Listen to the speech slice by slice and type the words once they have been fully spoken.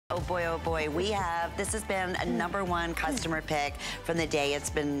oh boy, this has been a #1 customer pick from the day it's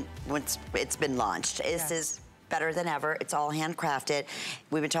been launched. This is better than ever. It's all handcrafted.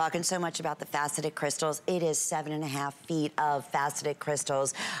 We've been talking so much about the faceted crystals. It is 7.5 feet of faceted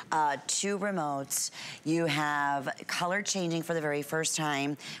crystals, 2 remotes. You have color changing for the very first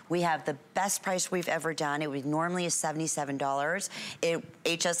time. We have the best price we've ever done. It was normally $77.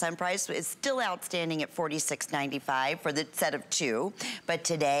 HSN price is still outstanding at $46.95 for the set of 2, but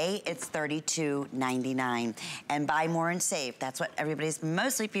today it's $32.99. And buy more and save. That's what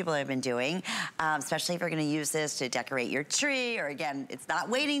mostly people have been doing, especially if you're gonna use this to decorate your tree, or again, it's not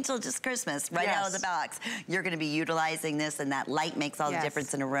waiting till just Christmas, right out of the box. You're gonna be utilizing this, and that light makes all the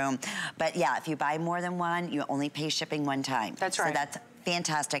difference in a room. But yeah, if you buy more than one, you only pay shipping one time. That's right. So that's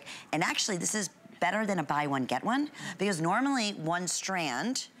fantastic. And actually, this is better than a buy one, get one, because normally one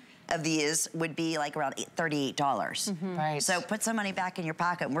strand of these would be like around $38. Right. So put some money back in your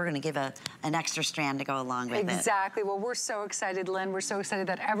pocket, and we're gonna give an extra strand to go along with it. Exactly. Well, we're so excited, Lynn. We're so excited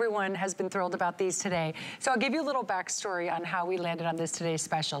that everyone has been thrilled about these today. So I'll give you a little backstory on how we landed on this today's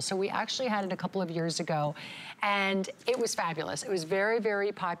special. So we actually had it a couple of years ago, and it was fabulous. It was very,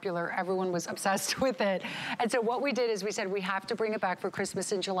 very popular. Everyone was obsessed with it. And so what we did is we said we have to bring it back for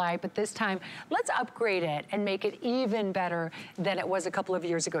Christmas in July, but this time, let's upgrade it and make it even better than it was a couple of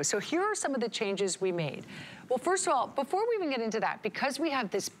years ago. So here are some of the changes we made. Well, first of all, before we even get into that, because we have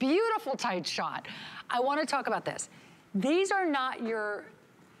this beautiful tight shot, I want to talk about this. These are not your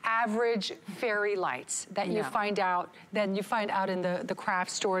average fairy lights that you find out in the craft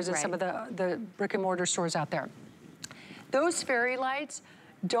stores and some of the brick and mortar stores out there. Those fairy lights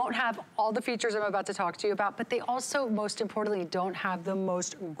don't have all the features I'm about to talk to you about, but they also, most importantly, don't have the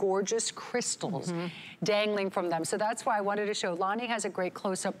most gorgeous crystals dangling from them. So that's why I wanted to show. Lonnie has a great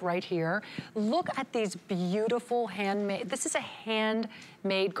close-up right here. Look at these beautiful handmade, this is a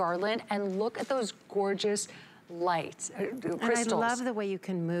handmade garland, and look at those gorgeous lights, crystals. And I love the way you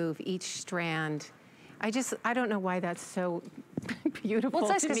can move each strand. I don't know why that's so beautiful. Well,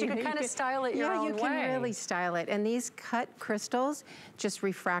 it's nice because you can kind of style it your own way. Yeah, you can really style it. And these cut crystals just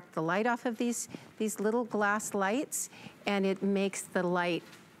refract the light off of these little glass lights, and it makes the light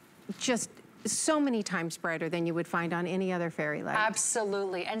just so many times brighter than you would find on any other fairy light.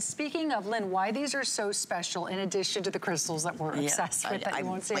 Absolutely. And speaking of, Lynn, why these are so special, in addition to the crystals that we're obsessed with that you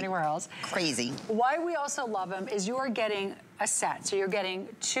won't see anywhere else. Crazy. Why we also love them is you are getting a set. So you're getting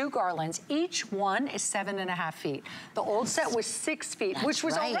 2 garlands. Each one is 7.5 feet. The old set was 6 feet, which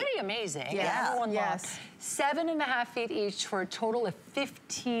was already amazing. Yeah. Everyone loved. 7.5 feet each for a total of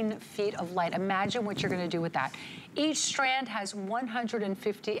 15 feet of light. Imagine what you're gonna do with that. Each strand has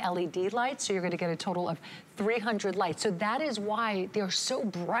 150 LED lights, so you're gonna get a total of 300 lights. So that is why they're so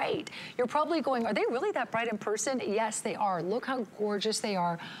bright. You're probably going, are they really that bright in person? Yes, they are. Look how gorgeous they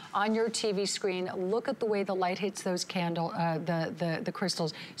are on your TV screen. Look at the way the light hits those the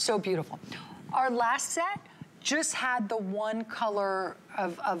crystals. So beautiful. Our last set just had the one color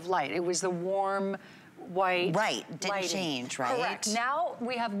of light. It was the warm white. Right, didn't change, right? Correct. Now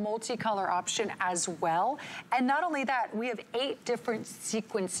we have multicolor option as well. And not only that, we have 8 different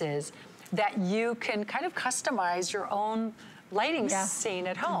sequences that you can kind of customize your own lighting scene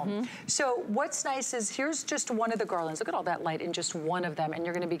at home. So what's nice is here's just one of the garlands. Look at all that light in just one of them, and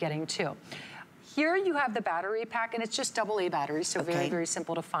you're gonna be getting 2. Here you have the battery pack, and it's just AA batteries, so very, very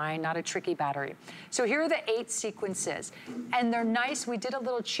simple to find, not a tricky battery. So here are the 8 sequences, and they're nice. We did a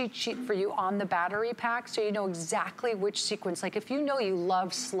little cheat sheet for you on the battery pack, so you know exactly which sequence. Like if you know you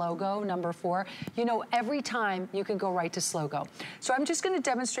love Slow Go, number 4, you know every time you can go right to Slow Go. So I'm just gonna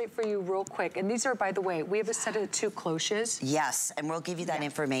demonstrate for you real quick, and these are, by the way, we have a set of 2 cloches. Yes, and we'll give you that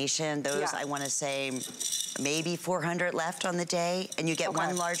information. Those, I wanna say, maybe 400 left on the day, and you get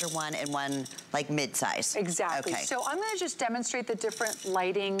one larger one and one like mid-size. Exactly. So I'm gonna just demonstrate the different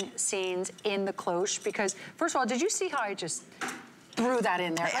lighting scenes in the cloche, because first of all, did you see how I just threw that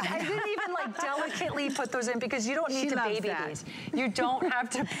in there? Like, I didn't even like delicately put those in, because you don't need to baby these. You don't have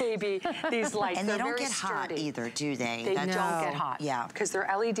to baby these lights. And they don't get hot either, do they? They don't get hot. Yeah. Because they're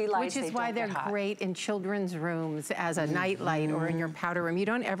LED lights. Which is why they're great in children's rooms as a night light or in your powder room. You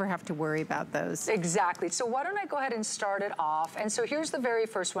don't ever have to worry about those. Exactly. So why don't I go ahead and start it off. And so here's the very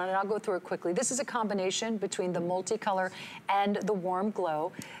first one, and I'll go through it quickly. This is a combination between the multicolor and the warm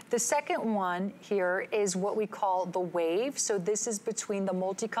glow. The second one here is what we call the wave. So this is between the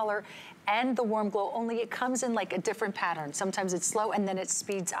multicolor and the warm glow, only it comes in like a different pattern. Sometimes it's slow and then it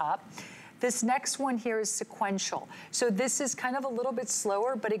speeds up. This next one here is sequential. So this is kind of a little bit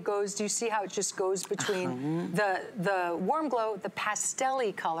slower, but it goes, do you see how it just goes between the warm glow, the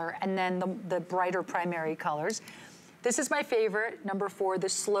pastel-y color, and then the brighter primary colors? This is my favorite, number 4, the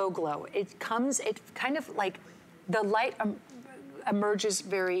slow glow. It kind of like, the light emerges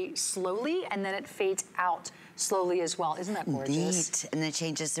very slowly and then it fades out slowly as well. Isn't that gorgeous? Neat. And then it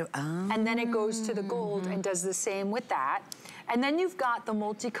changes to, And then it goes to the gold and does the same with that. And then you've got the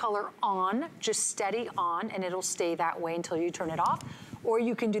multicolor on, just steady on, and it'll stay that way until you turn it off. Or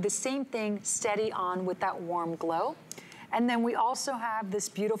you can do the same thing, steady on with that warm glow. And then we also have this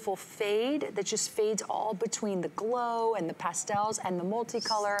beautiful fade that just fades all between the glow and the pastels and the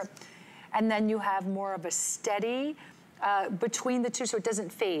multicolor. And then you have more of a steady between the two, so it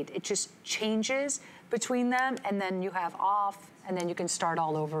doesn't fade. It just changes between them, and then you have off, and then you can start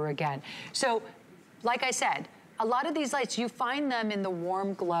all over again. So, like I said, a lot of these lights, you find them in the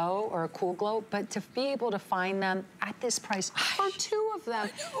warm glow or a cool glow, but to be able to find them at this price for 2 of them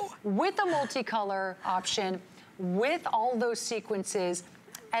with a multicolor option, with all those sequences,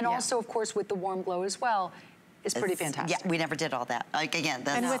 and also, of course, with the warm glow as well, is pretty fantastic. Yeah, we never did all that. Like, again,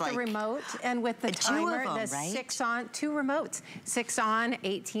 that's and with like the remote and with the timer, them, the right? 6 on, 2 remotes, 6 on,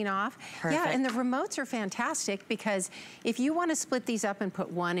 18 off. Perfect. Yeah, and the remotes are fantastic because if you want to split these up and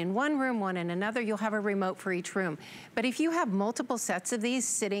put one in one room, one in another, you'll have a remote for each room. But if you have multiple sets of these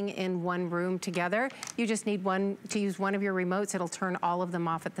sitting in one room together, you just need one to use one of your remotes. It'll turn all of them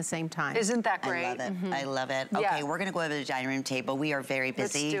off at the same time. Isn't that great? I love it. I love it. Okay, we're gonna go over to the dining room table. We are very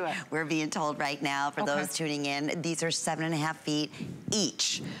busy. Let's do it. We're being told right now, for those tuning in, these are 7.5 feet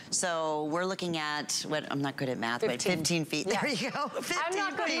each. So we're looking at, what, I'm not good at math, 15. But 15 feet. Yeah. There you go. 15 I'm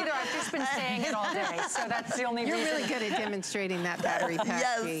not good either. I've just been saying it all day, so that's the only reason. You're really good at demonstrating that battery pack.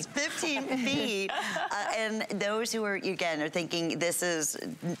 Yes, 15 feet. And those who are, again, are thinking this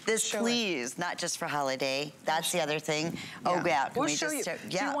please, not just for holiday. That's the other thing. Oh, yeah. We'll show you. Do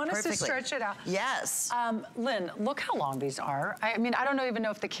you want us to stretch it out? Yes. Lynn, look how long these are. I mean, I don't even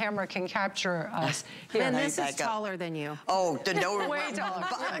know if the camamera can capture us here. And this is taller than you. Oh, no, way taller.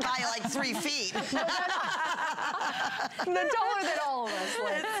 By like 3 feet. The taller than all of us,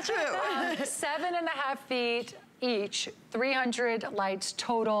 Lynn. It's true. 7.5 feet each, 300 lights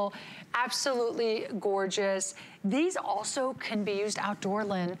total. Absolutely gorgeous. These also can be used outdoor,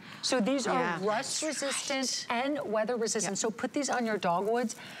 Lynn. So these are rust resistant and weather resistant. So put these on your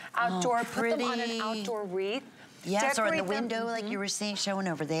dogwoods outdoor. Put them on an outdoor wreath. Yes, or in the window, like you were saying, showing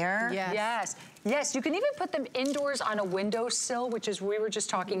over there. Yes. Yes. Yes, you can even put them indoors on a windowsill, which is we were just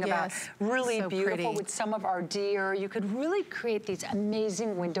talking about. Really so beautiful pretty. With some of our deer. You could really create these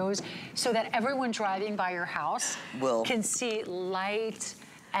amazing windows so that everyone driving by your house can see light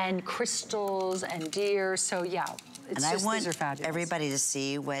and crystals and deer. So yeah, it's and just, I want these are fabulous. Everybody to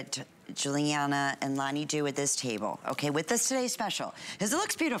see what Giuliana and Lonnie do with this table, okay, with this today's special. Because it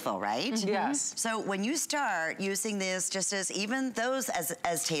looks beautiful, right? Yes. So when you start using this just as, even those as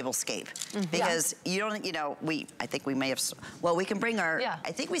tablescape, because you don't, you know, I think we may have, well, we can bring our,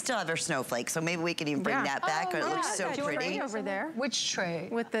 I think we still have our snowflake, so maybe we can even bring that back. It looks so pretty. Over there. Which tray?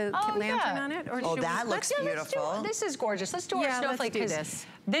 With the lantern on it? Or that looks beautiful. This is gorgeous. Let's do our snowflake. Let's do this.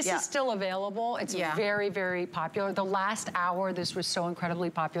 This is still available. It's very, very popular. The last hour, this was so incredibly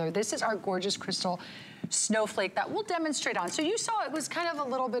popular. This is our gorgeous crystal snowflake that we'll demonstrate on. So you saw it was kind of a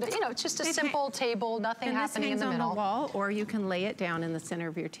little bit of, you know, it's just a simple table, nothing happening in the middle. On the wall, or you can lay it down in the center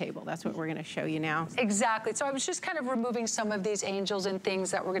of your table. That's what we're going to show you now. Exactly. So I was just kind of removing some of these angels and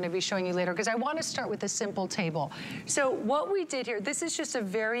things that we're going to be showing you later, because I want to start with a simple table. So what we did here, this is just a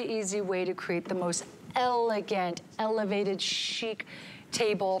very easy way to create the most elegant, elevated, chic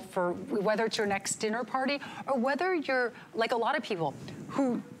table for whether it's your next dinner party or whether you're like a lot of people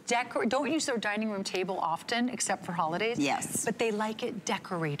who don't use their dining room table often except for holidays. Yes. But they like it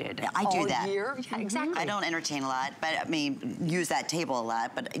decorated I do all that. year. Yeah, exactly. I don't entertain a lot, but I mean, use that table a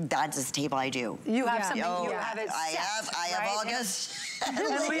lot, but that's the table I do. You have something, you have it set, I have August.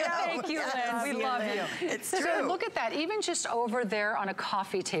 Thank you, Lynn. We love you. It's true. So look at that. Even just over there on a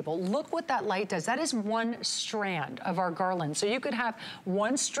coffee table, look what that light does. That is one strand of our garland. So you could have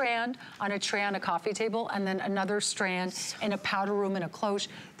one strand on a tray on a coffee table and then another strand in a powder room in a cloche.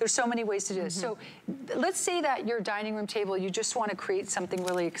 There's so many ways to do this. So let's say that your dining room table, you just want to create something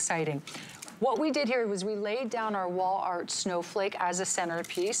really exciting. What we did here was we laid down our wall art snowflake as a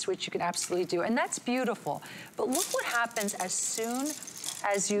centerpiece, which you can absolutely do, and that's beautiful. But look what happens as soon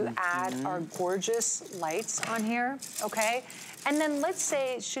as you add our gorgeous lights on here, okay? And then let's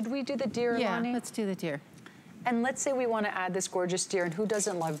say, should we do the deer, Lonnie? Yeah, let's do the deer. And let's say we want to add this gorgeous deer, and who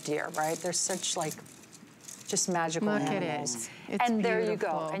doesn't love deer, right? They're such like just magical Look animals. at it. It's and there you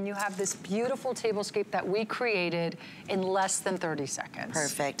beautiful. go. And you have this beautiful tablescape that we created in less than 30 seconds.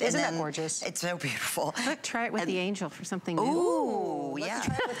 Perfect. Isn't that gorgeous? It's so beautiful. Look, try it with the angel for something new. Ooh, yeah.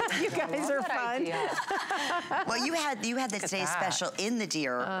 You guys are fun. Well, you had the today's special in the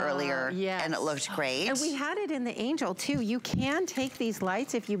deer earlier, yes. and it looked great. And we had it in the angel too. You can take these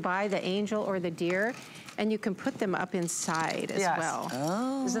lights if you buy the angel or the deer, and you can put them up inside as well.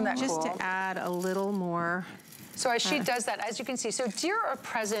 Oh. Isn't that Just cool? to add a little more. So as she does that, as you can see, so deer are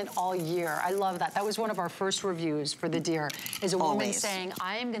present all year. I love that. That was one of our first reviews for the deer, is a woman saying,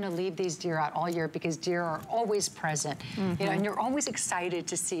 I am gonna leave these deer out all year because deer are always present. You know, and you're always excited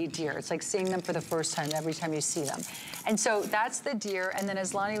to see deer. It's like seeing them for the first time every time you see them. And so that's the deer. And then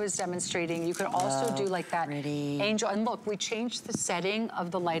as Lonnie was demonstrating, you could also do like that angel. And look, we changed the setting of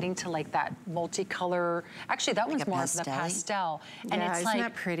the lighting to like that multicolor. Actually, that one's more of the pastel. And Yeah, it's isn't like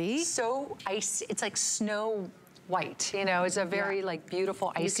that pretty? so icy. It's like snow white, you know, it's a very like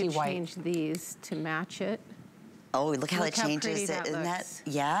beautiful icy You could white. change these to match it. Oh, look how it Look how changes pretty it. that Isn't that? looks.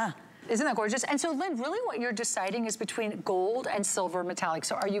 Yeah. Isn't that gorgeous? And so Lynn, really what you're deciding is between gold and silver metallic.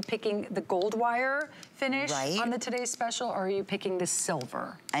 So are you picking the gold wire finish on the today's special, or are you picking the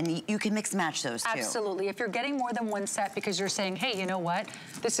silver? And you can mix and match those too. Absolutely. If you're getting more than one set because you're saying, hey, you know what?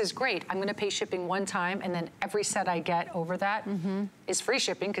 This is great. I'm gonna pay shipping one time, and then every set I get over that is free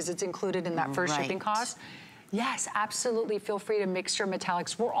shipping because it's included in that first shipping cost. Yes, absolutely. Feel free to mix your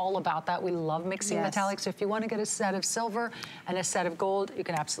metallics. We're all about that. We love mixing metallics. So if you want to get a set of silver and a set of gold, you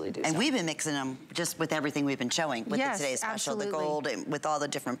can absolutely do so. And we've been mixing them just with everything we've been showing with the today's special, the gold, and with all the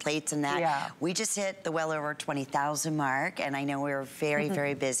different plates and that. Yeah. We just hit the well over 20,000 mark, and I know we're very,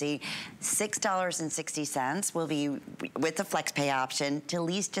 very busy. $6.60 will be with the flex pay option to at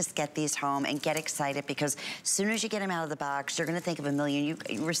least just get these home and get excited, because as soon as you get them out of the box, you're going to think of a million.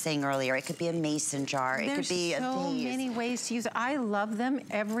 You were saying earlier, it could be a mason jar. It could be so many ways to use it. I love them.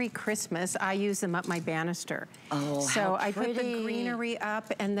 Every Christmas, I use them up my banister. Oh, so I put the greenery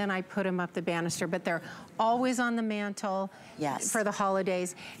up, and then I put them up the banister. But they're always on the mantle for the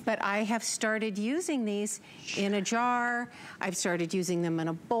holidays. But I have started using these in a jar. I've started using them in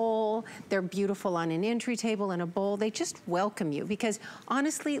a bowl. They're beautiful on an entry table in a bowl. They just welcome you, because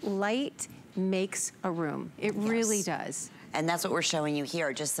honestly, light makes a room. It really does. And that's what we're showing you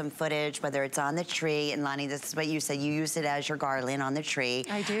here, just some footage, whether it's on the tree. And Lonnie, this is what you said, you use it as your garland on the tree.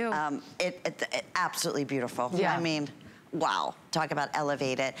 I do. It absolutely beautiful. Yeah. I mean, wow, talk about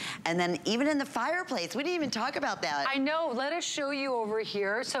elevated. And then even in the fireplace, we didn't even talk about that. I know, let us show you over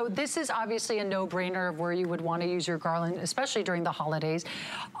here. So this is obviously a no-brainer of where you would want to use your garland, especially during the holidays,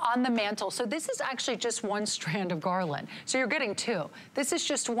 on the mantle. So this is actually just one strand of garland. So you're getting two. This is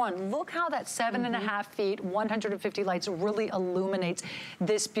just one. Look how that 7.5 feet, 150 lights really illuminates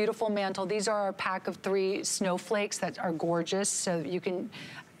this beautiful mantle. These are a pack of 3 snowflakes that are gorgeous. So you can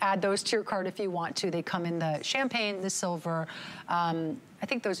add those to your cart if you want to. They come in the champagne, the silver. I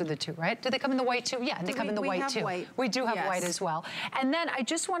think those are the 2, right? Do they come in the white too? Yeah, they come in the white too. We do have white as well. And then I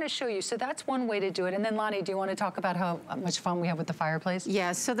just want to show you, so that's one way to do it. And then Lonnie, do you want to talk about how much fun we have with the fireplace?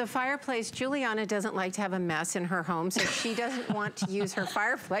 Yes, so the fireplace, Giuliana doesn't like to have a mess in her home, so she doesn't want to use her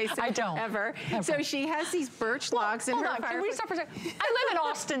fireplace ever. So she has these birch logs in her fireplace. Can we stop for a second? I live in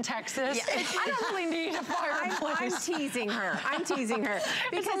Austin, Texas. I don't really need a fireplace. I'm teasing her. I'm teasing her.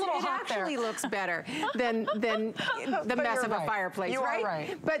 Because it actually looks better than the mess of a fireplace, right?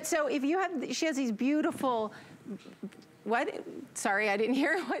 But so if you have, she has these beautiful, what? Sorry, I didn't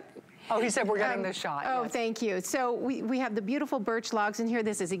hear what. Oh, he said we're getting the shot. Oh, thank you. So we have the beautiful birch logs in here.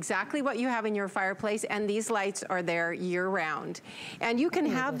 This is exactly what you have in your fireplace, and these lights are there year-round. And you can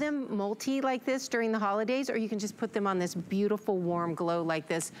have them multi like this during the holidays, or you can just put them on this beautiful warm glow like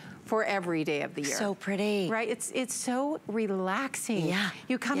this for every day of the year. So pretty. Right? It's so relaxing. Yeah.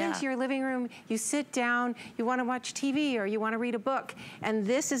 You come into your living room, you sit down, you want to watch TV or you want to read a book, and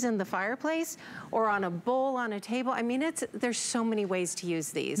this is in the fireplace or on a bowl on a table. I mean, there's so many ways to use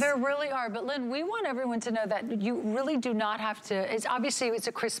these. There really are, but Lynn, we want everyone to know that you really do not have to, it's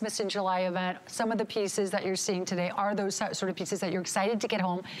a Christmas in July event. Some of the pieces that you're seeing today are those sort of pieces that you're excited to get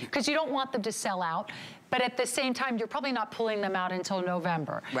home because you don't want them to sell out. But at the same time, you're probably not pulling them out until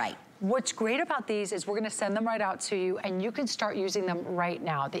November. Right. What's great about these is we're gonna send them right out to you and you can start using them right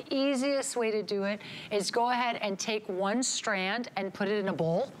now. The easiest way to do it is go ahead and take one strand and put it in a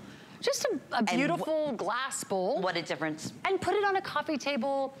bowl. just a beautiful glass bowl. What a difference. And put it on a coffee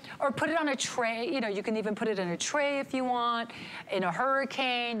table or put it on a tray. You know, you can even put it in a tray if you want. In a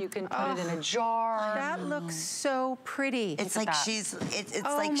hurricane, you can put it in a jar. That looks so pretty. It's like she's, it's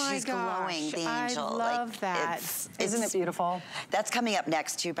like she's glowing, the angel. I love that. Isn't it beautiful? That's coming up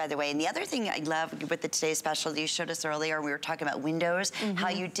next too, by the way. And the other thing I love with the Today Special that you showed us earlier, we were talking about windows, how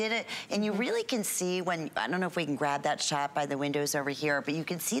you did it. And you really can see when, I don't know if we can grab that shot by the windows over here, but you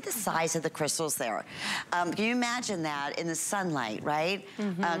can see the size of the crystals there. Can you imagine that in the sunlight, right?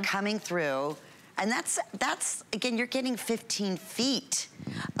 Coming through. And that's again, you're getting 15 feet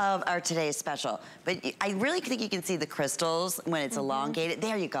of our Today's Special. But I really think you can see the crystals when it's elongated.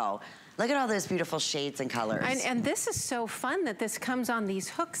 There you go. Look at all those beautiful shades and colors. And this is so fun that this comes on these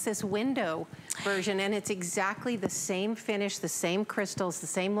hooks, this window version, and it's exactly the same finish, the same crystals, the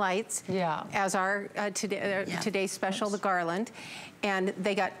same lights as our Today's Special, the garland. And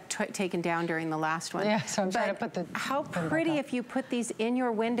they got taken down during the last one. Yeah, so I'm trying to put the... How pretty if you put these in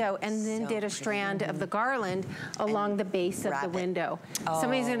your window and then did a strand of the garland along the base of the window.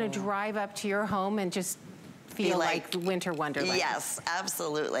 Somebody's gonna drive up to your home and just feel like winter wonderland. Yes,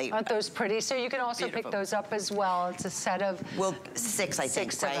 absolutely. Aren't those pretty? So you can also pick those up as well. It's a set of... Well, 6, I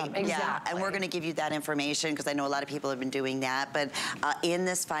think, of them. Exactly. Yeah, and we're going to give you that information because I know a lot of people have been doing that. But in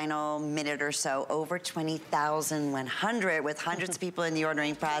this final minute or so, over 20,100 with hundreds of people in the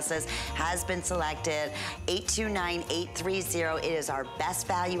ordering process has been selected. 829-830. It is our best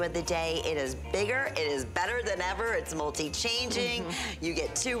value of the day. It is bigger. It is better than ever. It's multi-changing. You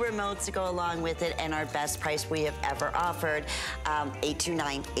get 2 remotes to go along with it, and our best price we have ever offered,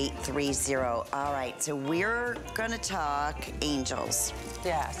 829-830. All right, so we're gonna talk angels.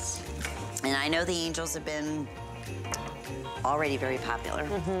 Yes. And I know the angels have been already very popular.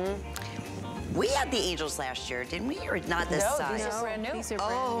 We had the angels last year, didn't we? Or not this size? No, these are brand new. These are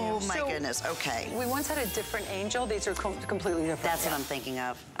brand new. Oh my goodness, okay. We once had a different angel. These are completely different. That's what I'm thinking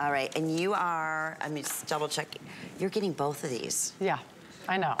of. All right, and you are, I mean, just double check, you're getting both of these. Yeah,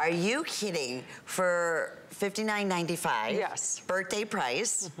 I know. Are you kidding? For $59.95. Yes. Birthday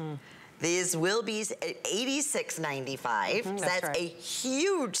price. These will be at $86.95. So that's a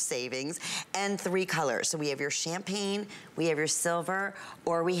huge savings, and 3 colors. So we have your champagne, we have your silver,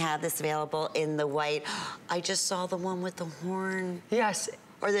 or we have this available in the white. I just saw the one with the horn. Yes.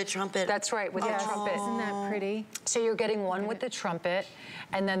 Or the trumpet. That's right, with the trumpet. Isn't that pretty? So you're getting one with the trumpet,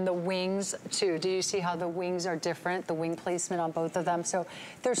 and then the wings too. Do you see how the wings are different? The wing placement on both of them. So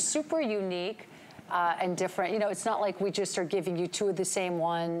they're super unique and different. You know, it's not like we just are giving you 2 of the same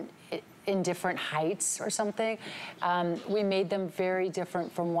one in different heights or something. We made them very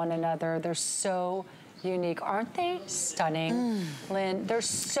different from one another. They're so unique. Aren't they stunning, Lynn? They're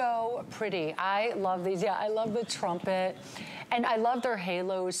so pretty. I love these. Yeah, I love the trumpet. And I love their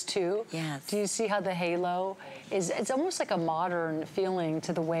halos too. Yes. Do you see how the halo is, it's almost like a modern feeling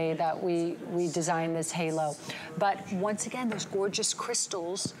to the way that we design this halo. But once again, those gorgeous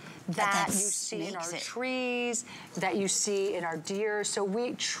crystals that you see in our trees, that you see in our deer. So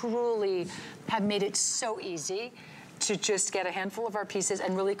we truly have made it so easy to just get a handful of our pieces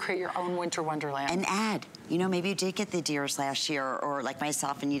and really create your own winter wonderland. And add, you know, maybe you did get the deers last year, or like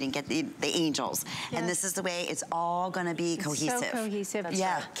myself, and you didn't get the angels. Yes. And this is the way it's all gonna be cohesive. So cohesive.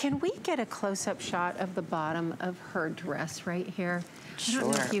 Yeah. Can we get a close-up shot of the bottom of her dress right here? Sure. I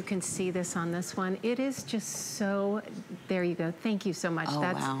don't know if you can see this on this one. It is just so, there you go. Thank you so much. Oh,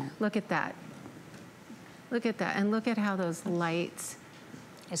 wow. Look at that. Look at that. And look at how those lights,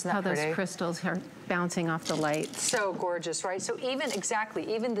 Isn't that how pretty? those crystals are bouncing off the lights. So gorgeous, right? So even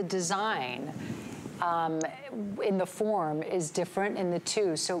even the design in the form is different in the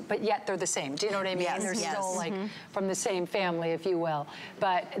 2. So, but yet they're the same. Do you know what I mean? Yes, They're still like from the same family, if you will.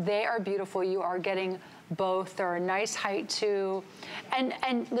 But they are beautiful. You are getting both. They're a nice height too.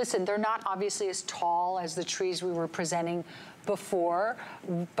 And listen, they're not obviously as tall as the trees we were presenting before,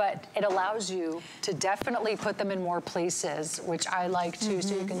 but it allows you to definitely put them in more places, which I like too.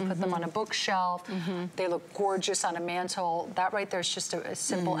 So you can put them on a bookshelf. They look gorgeous on a mantle. That right there is just a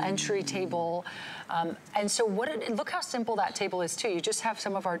simple entry table. And so look how simple that table is too. You just have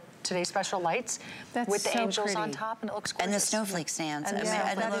some of our Today Special lights with the angels on top, and it looks gorgeous. And the snowflake stands. And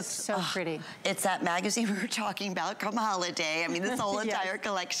that is so pretty. It's that magazine we were talking about come holiday. I mean, this whole entire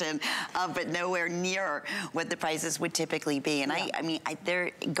collection, but nowhere near what the prices would typically be. be. And I mean,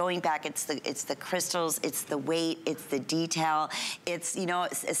 they're going back. It's the crystals, it's the weight, it's the detail. It's, you know,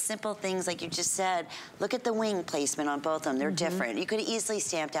 it's simple things like you just said. Look at the wing placement on both of them. They're different. You could easily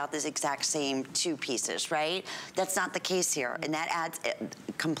stamped out this exact same 2 pieces, right? That's not the case here, and that adds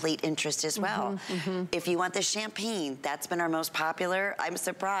complete interest as well. If you want the champagne, that's been our most popular. I'm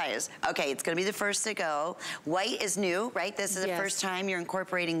surprised. Okay, it's gonna be the first to go. White is new, right? This is the first time you're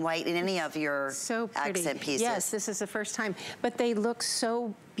incorporating white in any of your accent pieces. Yes, this is the first time. But they look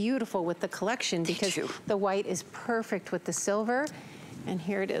so beautiful with the collection because the white is perfect with the silver. And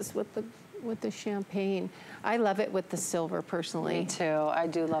here it is with the champagne. I love it with the silver personally. Me too. I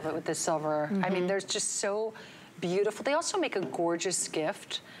do love it with the silver. I mean, there's just so beautiful. They also make a gorgeous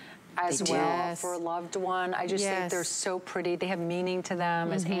gift as well for a loved one. I just think they're so pretty. They have meaning to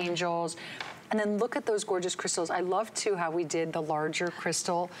them as angels. And then look at those gorgeous crystals. I love too how we did the larger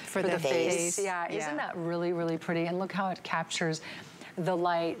crystal for the face. Yeah, isn't that really, really pretty? And look how it captures the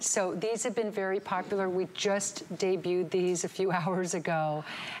light. So these have been very popular. We just debuted these a few hours ago.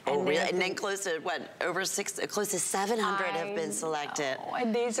 And really? And then close to what, close to 700 have been selected.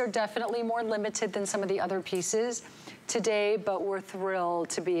 And these are definitely more limited than some of the other pieces today, but we're thrilled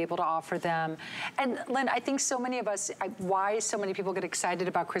to be able to offer them. And Lynn, I think so many of us, why so many people get excited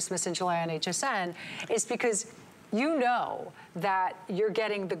about Christmas in July on HSN is because you know that you're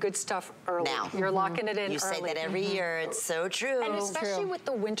getting the good stuff early. Now. You're locking it in early. You say that every year. It's so true. And especially with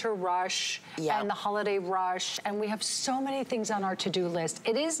the winter rush and the holiday rush, and we have so many things on our to-do list.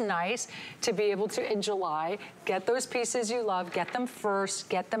 It is nice to be able to, in July, get those pieces you love, get them first,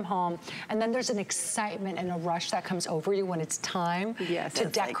 get them home, and then there's an excitement and a rush that comes over you when it's time to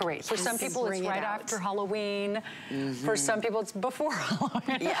decorate. Like, for some people, it's right after Halloween. For some people, it's before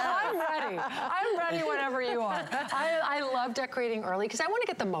Halloween. I'm ready. I'm ready whenever you are. I love decorating early because I want to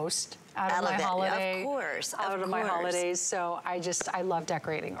get the most out of my holiday. Of course. Out of my holidays. So I love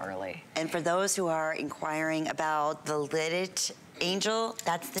decorating early. And for those who are inquiring about the lidded angel,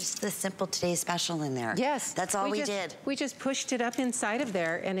 that's the simple Today Special in there. Yes. That's all we did. We just pushed it up inside of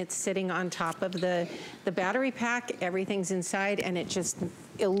there and it's sitting on top of the battery pack. Everything's inside and it just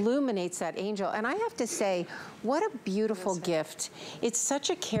illuminates that angel. And I have to say, what a beautiful gift. It's such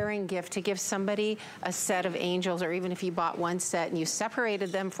a caring gift to give somebody a set of angels, or even if you bought one set and you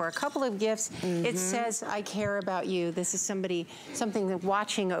separated them for a couple of gifts, it says, I care about you. This is something that's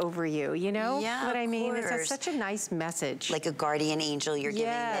watching over you, you know what I mean? It's such a nice message. Like a guardian angel you're giving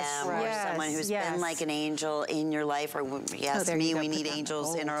them, or someone who's been like an angel in your life, or we need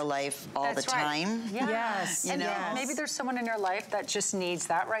angels in our life all the time. Yes. You know? Maybe there's someone in your life that just needs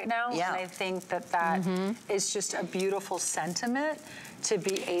that right now. And I think that is just a beautiful sentiment to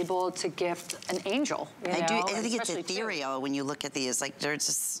be able to gift an angel. I think it's ethereal when you look at these. Like they're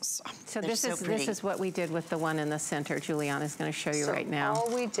just this is what we did with the one in the center. Giuliana's going to show you right now.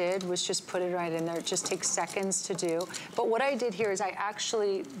 All we did was just put it right in there. It just takes seconds to do. But what I did here is I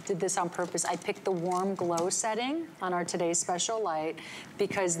actually did this on purpose. I picked the warm glow setting on our Today's Special light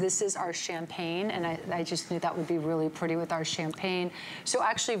because this is our champagne, and I just knew that would be really pretty with our champagne. So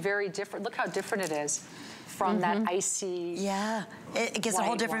actually very different. Look how different it is from that icy. Yeah, it gives a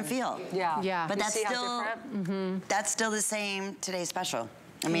whole different feel. Yeah. But that's still the same Today's Special.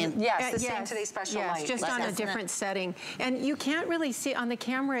 I mean, yes, the same Today's Special light. Just on a different setting. And you can't really see, on the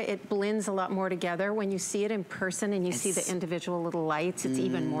camera, it blends a lot more together. When you see it in person and you see the individual little lights, it's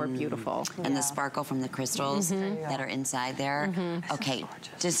even more beautiful. And the sparkle from the crystals that are inside there. Okay,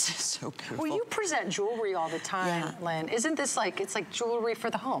 just so beautiful. Well, you present jewelry all the time, Lynn. Isn't this it's like jewelry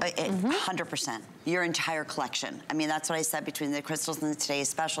for the home? 100%. Your entire collection. I mean, that's what I said between the crystals and the Today's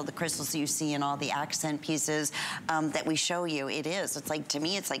Special, the crystals you see in all the accent pieces that we show you, it's like, to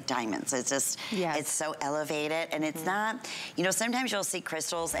me, it's like diamonds. It's just, it's so elevated, and it's not, sometimes you'll see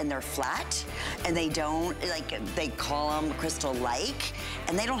crystals and they're flat, and they don't, they call them crystal-like,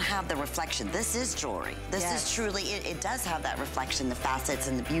 and they don't have the reflection. This is jewelry. This is truly, it does have that reflection, the facets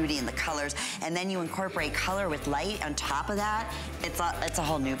and the beauty and the colors, and then you incorporate color with light on top of that. It's a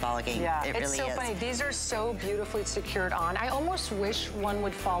whole new ballgame. Yeah, it really is. It's so funny. These are so beautifully secured on. I almost wish one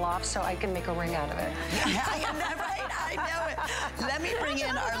would fall off so I can make a ring out of it. I know it. Let me bring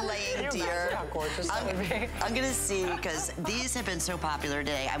in our laying deer. How gorgeous that would be. I'm gonna see, because these have been so popular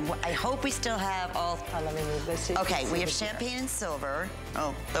today. I hope we still have all. Let me move this. Okay, we have champagne and silver.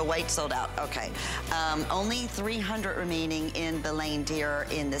 Oh, the white sold out. Okay, only 300 remaining in the laying deer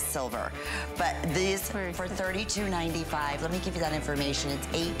in the silver. But these for $32.95. Let me give you that information. It's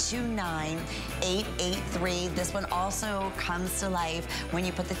 829-883. This one also comes to life when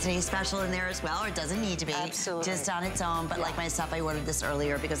you put the Today's Special in there as well, or it doesn't need to be. Absolutely. Just on its own. But like my stuff. I ordered this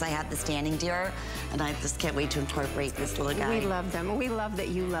earlier because I had the standing deer, and I just can't wait to incorporate this little guy. We love them. We love that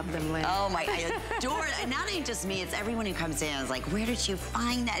you love them, Lynn. Oh my, I adore it. And not only just me, it's everyone who comes in. It's like, where did you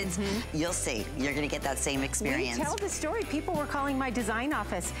find that? You'll see. You're going to get that same experience. We tell the story. People were calling my design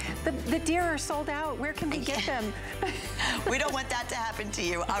office. The deer are sold out. Where can we get them? We don't want that to happen to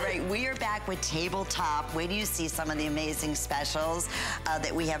you. All right, we are back with Tabletop. Wait till you see some of the amazing specials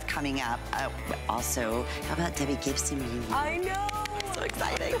that we have coming up. Also, how about Debbie Gibson reunion? I know. So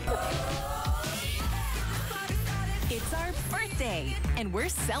exciting. It's our birthday, and we're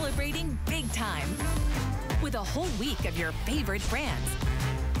celebrating big time with a whole week of your favorite brands.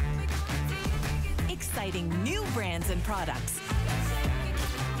 Exciting new brands and products.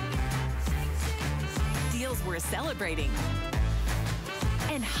 Deals we're celebrating.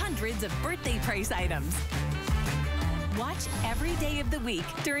 And hundreds of birthday price items. Watch every day of the week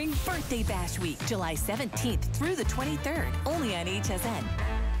during Birthday Bash Week, July 17th through the 23rd, only on HSN.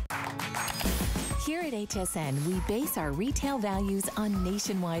 Here at HSN, we base our retail values on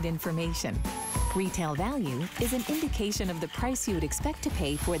nationwide information. Retail value is an indication of the price you would expect to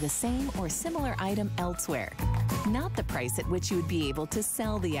pay for the same or similar item elsewhere, not the price at which you would be able to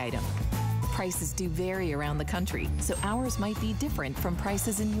sell the item. Prices do vary around the country, so ours might be different from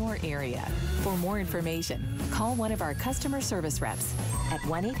prices in your area. For more information, call one of our customer service reps at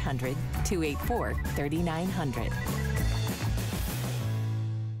 1-800-284-3900.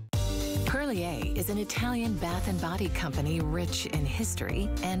 Perlier is an Italian bath and body company rich in history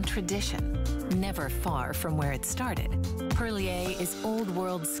and tradition, never far from where it started. Perlier is old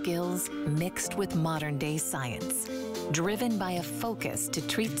world skills mixed with modern day science. Driven by a focus to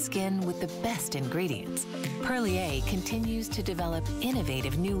treat skin with the best ingredients, Perlier continues to develop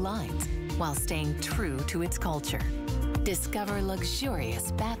innovative new lines while staying true to its culture. Discover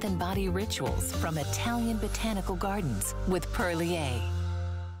luxurious bath and body rituals from Italian botanical gardens with Perlier.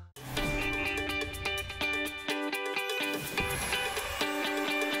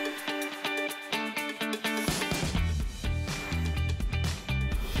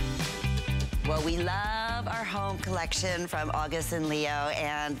 Well, we love our home collection from August and Leo,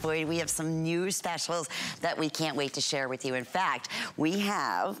 and boy, we have some new specials that we can't wait to share with you. In fact, we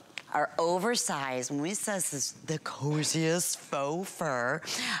have our oversized, when we say this is the coziest faux fur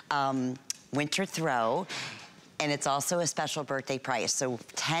winter throw. And it's also a special birthday price. So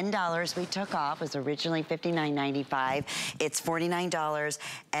 $10 we took off, was originally $59.95. It's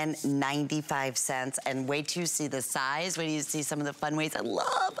 $49.95. And wait till you see the size, wait till you see some of the fun ways. I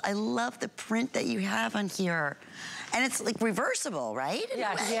love the print that you have on here. And it's like reversible, right?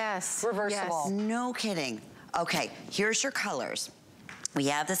 Yes. Yes. Reversible. Yes. No kidding. Okay, here's your colors. We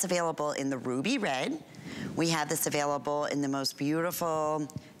have this available in the ruby red. We have this available in the most beautiful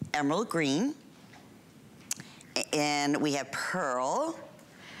emerald green. And we have pearl.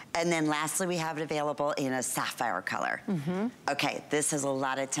 And then lastly, we have it available in a sapphire color. Okay, this has a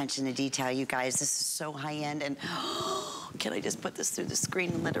lot of attention to detail, you guys. This is so high end. And can I just put this through the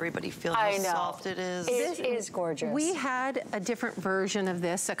screen and let everybody feel how soft it is? It is gorgeous. We had a different version of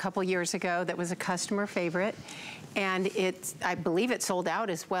this a couple years ago that was a customer favorite. And I believe it sold out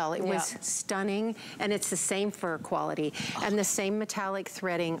as well. It was stunning, and it's the same fur quality and the same metallic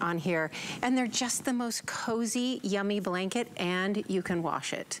threading on here. And they're just the most cozy, yummy blanket, and you can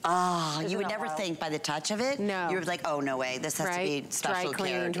wash it. Oh, you would never think by the touch of it. No. You were like, oh, no way. This has to be special dry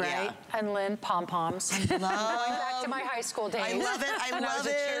cared. cleaned, right? Yeah. And Lynn, pom-poms. Going back to my high school days. I love it. I and love I was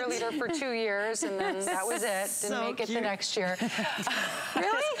it. a cheerleader for 2 years, and then that was it. Didn't So make it cute. the next year.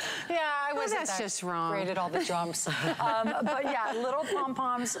 Really? Yeah, I wasn't that's that just wrong. great at all the jumps. But yeah, little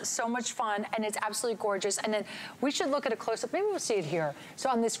pom-poms, so much fun, and it's absolutely gorgeous. And then we should look at a close-up. Maybe we'll see it here.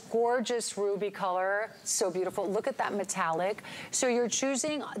 So on this gorgeous ruby color, so beautiful. Look at that metallic. So you're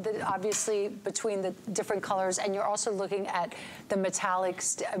choosing, obviously, between the different colors, and you're also looking at the metallic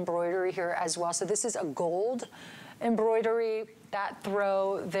embroidery here as well. So this is a gold embroidery. That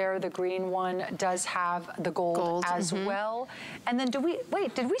throw there, the green one, does have the gold as well. And then did we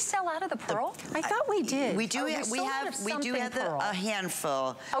sell out of the pearl? I thought we did. We do have a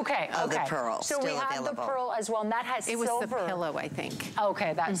handful of the pearl so still we have available. the pearl as well, and that has silver. It was the pillow, I think.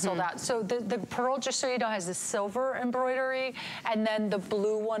 Okay, that's sold out. So the pearl, just so you know, has the silver embroidery, and then the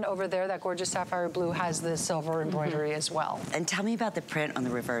blue one over there, that gorgeous sapphire blue, has the silver embroidery as well. And tell me about the print on the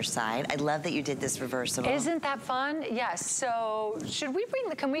reverse side. I love that you did this reversible. Isn't that fun? Yes. So So should we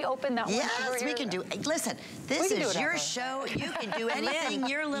can we open that one? Yes, we can do. Listen, this is your show. You can do anything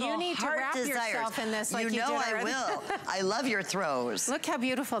your little you need heart to wrap desires. yourself in this like you know I will. I love your throws. Look how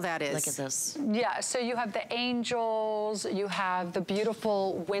beautiful that is. Look at this. Yeah, so you have the angels, you have the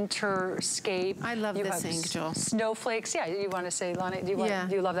beautiful winterscape. I love this angel. Snowflakes. Yeah, you want to say, Lonnie, do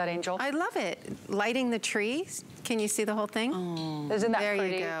you love that angel? I love it. Lighting the tree. Can you see the whole thing? Oh. Isn't that pretty?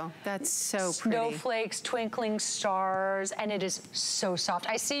 There you go. That's so pretty. Snowflakes, twinkling stars, and it is so soft.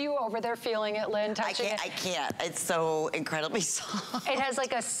 I see you over there feeling it, Lynn, touching it. I can't. It's so incredibly soft. It has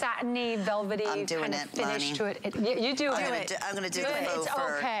like a satiny, velvety kind of finish to it. You do it. I'm going to do the faux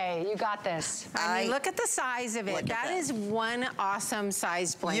fur. It's okay. You got this. I mean, look at the size of it. That is one awesome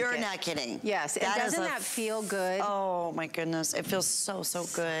size blanket. You're not kidding. Yes. And doesn't that feel good? Oh, my goodness. It feels so, so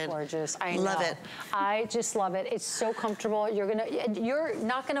good. Gorgeous. I love it. I just love it. It's so comfortable. You're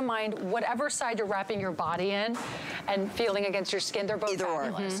not gonna mind whatever side you're wrapping your body in and feeling against your skin. They're both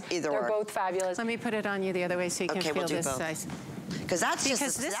fabulous. Either or. They're both fabulous. Let me put it on you the other way so you can feel this size. Because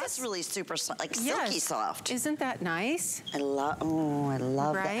that's really super like silky soft. Isn't that nice? I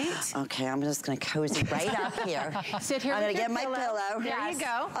love that. Okay, I'm just gonna cozy right up here. Sit here. I'm gonna get my pillow. There you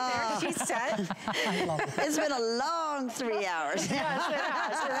go. There she's set. It's been a long 3 hours. Yes, it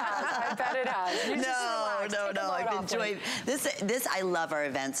has. I bet it has. No. I've enjoyed this. I love our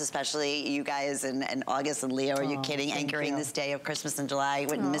events, especially you guys and August and Leo. Are you kidding? Anchoring this day of Christmas in July. I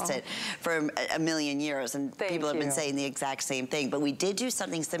wouldn't miss it for a million years. And people have been saying the exact same thing. But we did do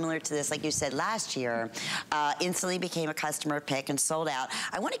something similar to this, like you said, last year. Instantly became a customer pick and sold out.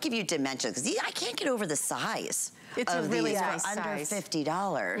 I want to give you dimensions, because I can't get over the size. It's a really nice under size.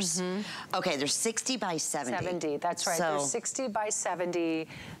 $50. Okay, they're 60 by 70. 70, that's right. They're 60 by 70.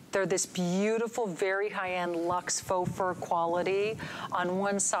 They're this beautiful, very high-end luxe faux fur quality on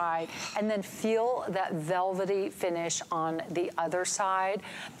one side, and then feel that velvety finish on the other side.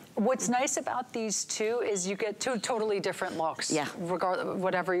 What's nice about these two is you get two totally different looks. Yeah. Regardless,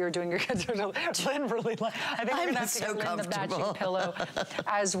 whatever you're doing, you're getting Lynn really like. I think we're gonna have to get Lynn the matching pillow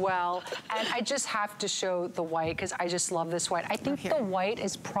as well. And I just have to show the white because I just love this white. I think the white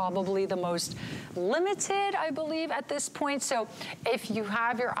is probably the most limited, I believe, at this point. So if you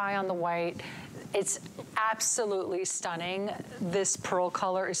have your eye on the white, it's absolutely stunning. This pearl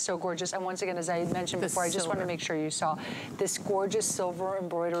color is so gorgeous. And once again, as I mentioned before, I just wanted to make sure you saw this gorgeous silver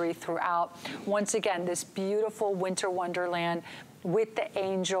embroidery throughout. Once again, this beautiful winter wonderland with the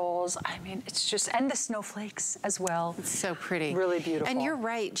angels. I mean, it's just, and the snowflakes as well. It's so pretty. Really beautiful. And you're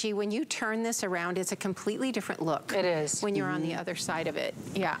right, G, when you turn this around, it's a completely different look. It is. When you're on the other side of it.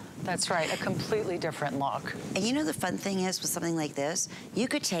 Yeah. That's right, a completely different look. And you know the fun thing is with something like this, you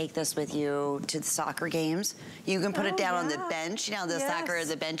could take this with you to the soccer games. You can put it down on the bench. You know, the soccer,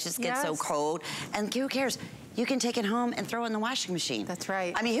 the benches get so cold. And who cares? You can take it home and throw it in the washing machine. That's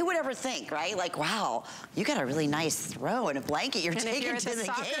right. I mean, who would ever think, right? Like, wow, you got a really nice throw and a blanket you're taking to the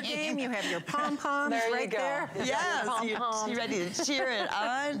soccer game. You have your pom-poms right there. Yes, you're ready to cheer it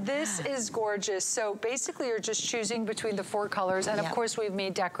on. This is gorgeous. So basically, you're just choosing between the 4 colors. And of course, we've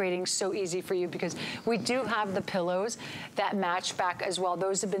made decorating so easy for you because we do have the pillows that match back as well.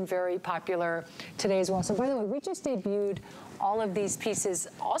 Those have been very popular today as well. So by the way, we just debuted all of these pieces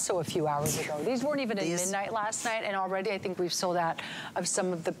also a few hours ago. These weren't even at midnight last night, and already I think we've sold out of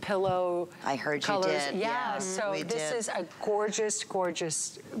some of the pillow I heard colors. You did. Yeah, so this is a gorgeous,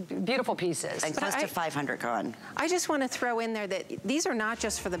 gorgeous, beautiful pieces. And close to 500 gone. I just want to throw in there that these are not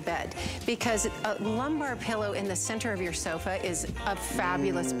just for the bed, because a lumbar pillow in the center of your sofa is a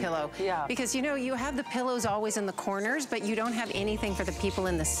fabulous pillow. Yeah. Because you know, you have the pillows always in the corners, but you don't have anything for the people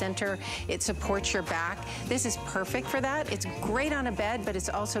in the center. It supports your back. This is perfect for that. It's great on a bed, but it's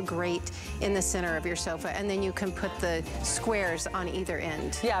also great in the center of your sofa. And then you can put the squares on either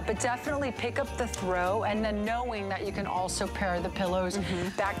end. Yeah, but definitely pick up the throw and then knowing that you can also pair the pillows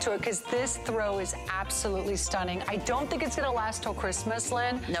back to it, because this throw is absolutely stunning. I don't think it's gonna last till Christmas,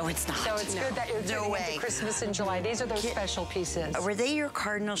 Lynn. No, it's not. So it's good that you're doing into Christmas in July. These are those special pieces. Were they your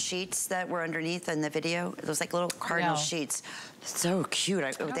cardinal sheets that were underneath in the video? Those like little cardinal sheets. So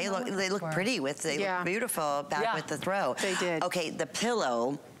cute. They look pretty they look beautiful back with the throw. They did. Okay, the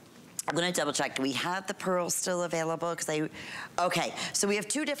pillow. I'm gonna double check. Do we have the pearls still available? Okay, so we have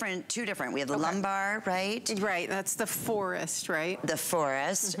two different. We have the lumbar, right? Right, that's the forest, right? The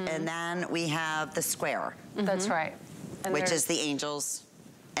forest, and then we have the square. That's right. And which is the angels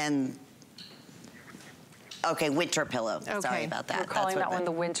and Okay, winter pillow. Okay. Sorry about that. We're calling that one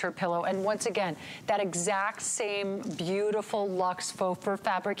the winter pillow. And once again, that exact same beautiful luxe faux fur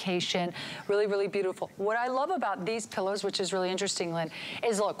fabrication, really, really beautiful. What I love about these pillows, which is really interesting, Lynn,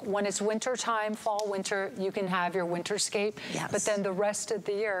 is look, when it's winter time, fall, winter, you can have your winterscape. Yes. But then the rest of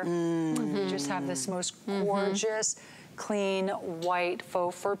the year, you just have this most gorgeous, clean white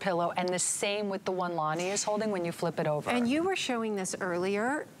faux fur pillow, and the same with the one Lonnie is holding when you flip it over. And you were showing this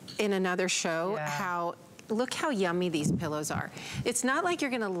earlier in another show, how look how yummy these pillows are. It's not like you're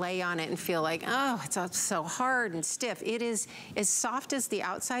gonna lay on it and feel like, oh, it's so hard and stiff. It is as soft as the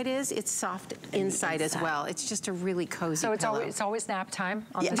outside is, it's soft inside as well. It's just a really cozy pillow. So it's always nap time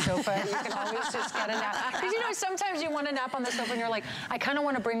on the sofa. You can always just get a nap. Because you know, sometimes you want to nap on the sofa and you're like, I kind of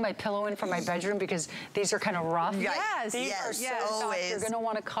want to bring my pillow in from my bedroom because these are kind of rough. Yes, These are so soft. always. You're gonna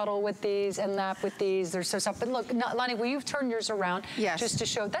want to cuddle with these and nap with these. They're so soft. But look, Lonnie, will you turn yours around? Yes. Just to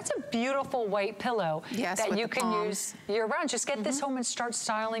show, that's a beautiful white pillow that you can use year round. Just get this home and start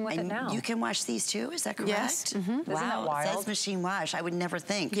styling with it now. You can wash these too, is that correct? Yes. Isn't that wild? It says machine wash. I would never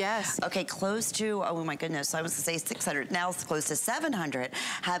think. Yes. Okay, close to, oh my goodness, so I was gonna say 600, now it's close to 700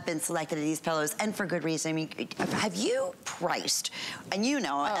 have been selected in these pillows, and for good reason. I mean, have you priced, and you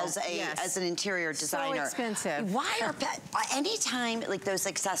know, as an interior designer. So expensive. Why are, anytime, like those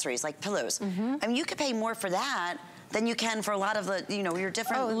accessories, like pillows, I mean, you could pay more for that than you can for a lot of the, you know, your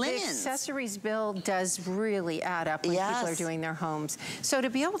different linens. The accessories bill does really add up when people are doing their homes. So to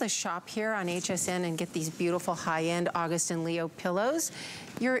be able to shop here on HSN and get these beautiful high-end August and Leo pillows,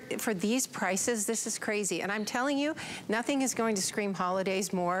 for these prices, this is crazy. And I'm telling you, nothing is going to scream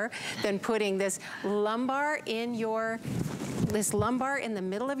holidays more than putting this lumbar in the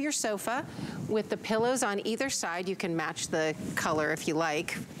middle of your sofa with the pillows on either side. You can match the color if you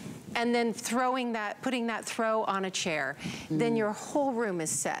like. And then putting that throw on a chair. Then your whole room is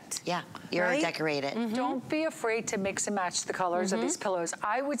set. Yeah, you're decorated. Don't be afraid to mix and match the colors of these pillows.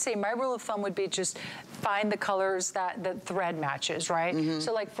 I would say my rule of thumb would be just find the colors that the thread matches, right?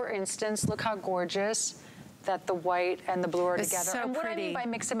 So like for instance, look how gorgeous that the white and the blue are together. So and what pretty. I mean by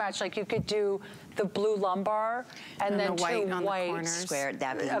mix and match, like you could do the blue lumbar and then the white two on white the corners. Squared,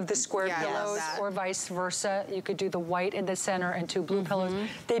 of the square pillows, or vice versa. You could do the white in the center and two blue pillows.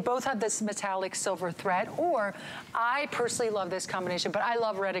 They both have this metallic silver thread, or I personally love this combination, but I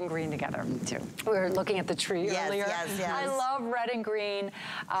love red and green together. Me too. We were looking at the tree earlier. Yes. I love red and green.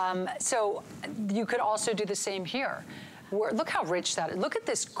 So you could also do the same here. Look how rich that is. Look at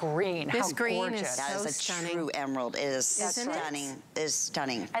this green. This how green gorgeous. is That is a stunning. true emerald. It is Isn't stunning. It is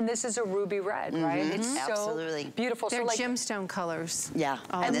stunning. And this is a ruby red, right? It's Absolutely. so beautiful. They're so like, gemstone colors. Yeah,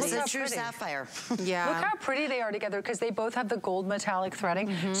 and this is look a how true pretty. sapphire. Yeah. Look how pretty they are together because they both have the gold metallic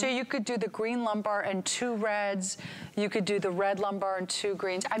threading. So you could do the green lumbar and two reds. You could do the red lumbar and two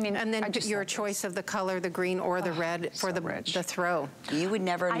greens. I mean, And then your choice of the color, the green or the red for the throw. You would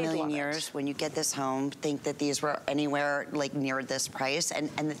never in a million love it. years, when you get this home, think that these were anywhere like near this price. And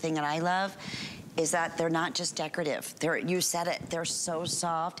the thing that I love is that they're not just decorative. You said it, they're so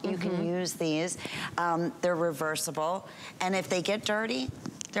soft. You can use these. They're reversible. And if they get dirty,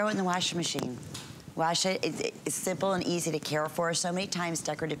 throw it in the washing machine. Wash it. It's simple and easy to care for. So many times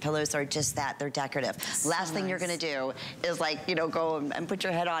decorative pillows are just that. They're decorative. Last thing you're going to do is like, you know, go and put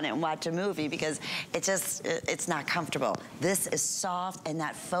your head on it and watch a movie because it's not comfortable. This is soft, and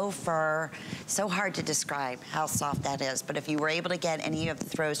that faux fur, so hard to describe how soft that is. But if you were able to get any of the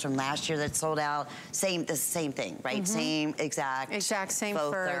throws from last year that sold out, the same thing, right? Same exact same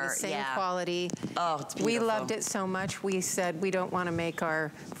faux fur, the same quality. Oh, it's beautiful. We loved it so much, we said we don't want to make our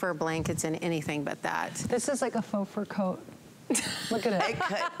fur blankets in anything but that. This is like a faux fur coat. Look at it. It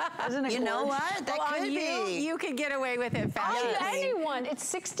could. Isn't it You know gorgeous? what? That Well, could on be. you could get away with it fabulous. Anyone. It's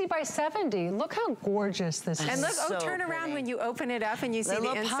 60 by 70. Look how gorgeous this is. And look, So turn around pretty. when you open it up and you see the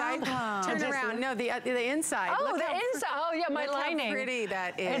little inside. pom-poms. Turn around. No, the inside. Oh, Look the how inside. Oh, yeah, my look lining. how pretty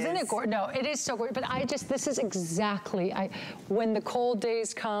that is. Isn't it gorgeous? No, it is so gorgeous. But this is exactly, when the cold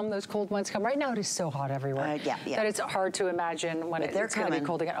days come, those cold months come. Right now it is so hot everywhere. Yeah. That it's hard to imagine when But they're it's going to be coming.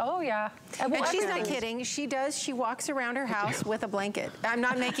 cold again. Oh, yeah. And she's not kidding. She walks around her house with a blanket. I'm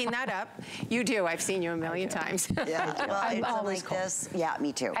not making that up. You do. I've seen you a million times. Yeah, well, I'm it's always like cold. this. Yeah,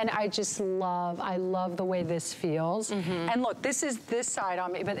 me too. And I love the way this feels. And look, this is this side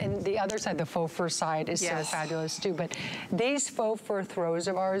on me, but in the other side, the faux fur side is so fabulous too. But these faux fur throws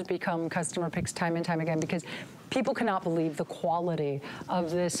of ours become customer picks time and time again because people cannot believe the quality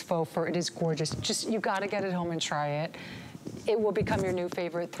of this faux fur. It is gorgeous. Just, you gotta get it home and try it. it will become your new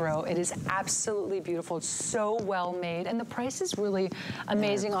favorite throw. It is absolutely beautiful. It's so well made, and the price is really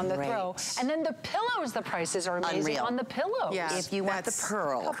amazing on the throw. And then the pillows, the prices are amazing on the pillows. Yeah, if you want the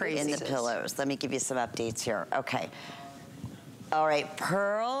pearl in the pillows, let me give you some updates here. Okay. All right,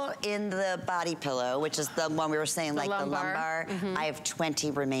 pearl in the body pillow, which is the one we were saying, like the lumbar. I have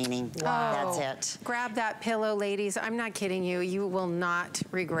 20 remaining. Wow. That's it. Grab that pillow, ladies. I'm not kidding you. You will not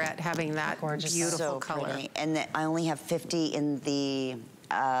regret having that beautiful color. Pretty. And I only have 50 in the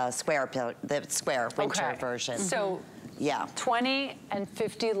square pillow, the square winter version. So. Yeah. 20 and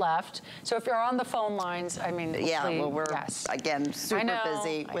 50 left. So if you're on the phone lines, I mean, well, we're, again, super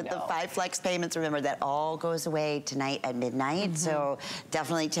busy with the 5 flex payments. Remember, that all goes away tonight at midnight. So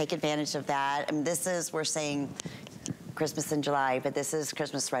definitely take advantage of that. I mean, this is, we're saying, Christmas in July, but this is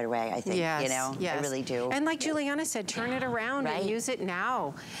Christmas right away, I think, you know? I really do. And like Giuliana said, turn it around and use it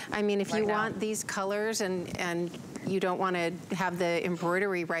now. I mean, if you want these colors and you don't want to have the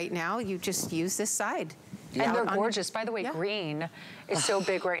embroidery right now, you just use this side. And they're gorgeous. By the way, green is so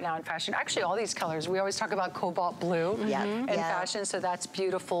big right now in fashion. Actually, all these colors. We always talk about cobalt blue in fashion, so that's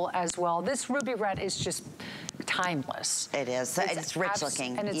beautiful as well. This ruby red is just timeless. It is. It's rich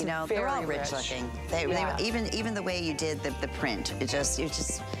looking. And it's you know, they're all rich looking. They, even the way you did the print, it's just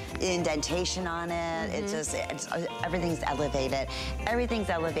indentation on it. It's everything's elevated. Everything's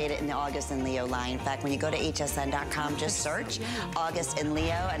elevated in the August and Leo line. In fact, when you go to hsn.com, just search August and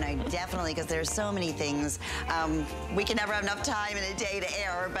Leo, and I definitely, because there's so many things, we can never have enough time in a day to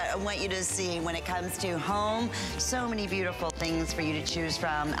air, but I want you to see when it comes to home, so many beautiful things for you to choose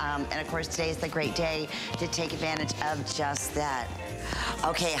from. And of course, today's the great day to take advantage of just that.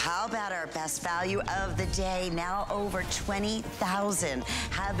 Okay, how about our best value of the day? Now over 20,000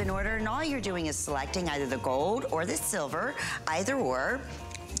 have been ordered, and all you're doing is selecting either the gold or the silver, either or.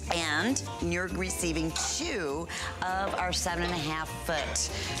 And you're receiving 2 of our 7.5 foot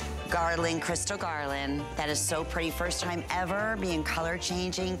garland, crystal garland. That is so pretty. First time ever being color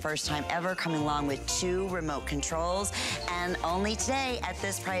changing. First time ever coming along with 2 remote controls. And only today at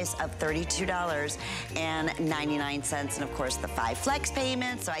this price of $32.99. And of course the 5 flex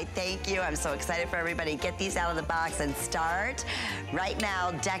payments. So I thank you. I'm so excited for everybody. Get these out of the box and start right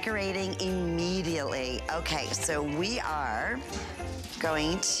now decorating immediately. Okay, so we are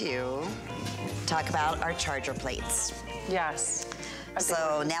going to talk about our charger plates. Yes.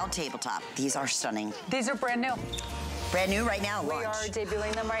 So now tabletop. These are stunning. These are brand new. Brand new right now, We are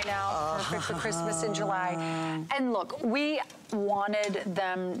debuting them right now, perfect for Christmas in July. And look, we wanted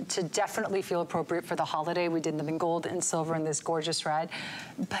them to definitely feel appropriate for the holiday. We did them in gold and silver and this gorgeous red,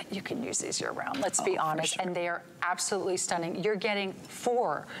 but you can use these year round, let's be honest, and they are absolutely stunning. You're getting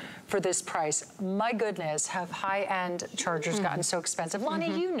 4 for this price. My goodness, have high-end chargers gotten so expensive?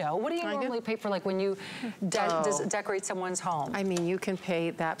 Lonnie, you know, what do you normally pay for, like, when you decorate someone's home? I mean, you can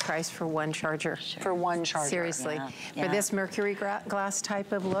pay that price for 1 charger. For 1 charger. Seriously. For this mercury glass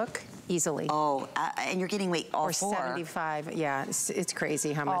type of look, easily. And you're getting, all or 4. 75, yeah, it's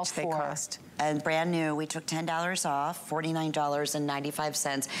crazy how much they cost. And brand new, we took $10 off,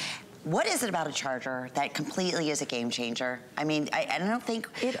 $49.95. What is it about a charger that completely is a game changer? I mean, I don't think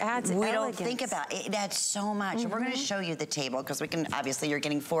it adds we don't think about it. It adds so much. And we're going to show you the table because we can, obviously you're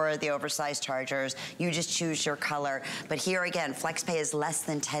getting 4 of the oversized chargers. You just choose your color. But here again, FlexPay is less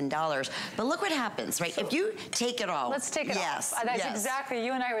than $10. But look what happens, right? If you take it all. Let's take it off. That's exactly,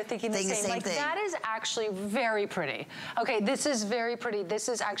 you and I were thinking the same. Like, that is actually very pretty. Okay, this is very pretty. This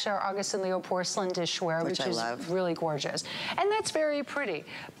is actually our August and Leo porcelain dishware, which is really gorgeous. And that's very pretty.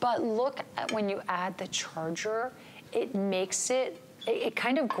 But look at when you add the charger, it makes it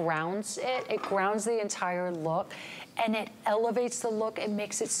kind of grounds it. It grounds the entire look, and it elevates the look. It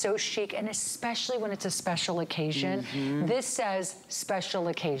makes it so chic, and especially when it's a special occasion. This says special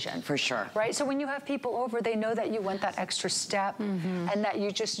occasion. For sure. Right? So when you have people over, they know that you went that extra step, and that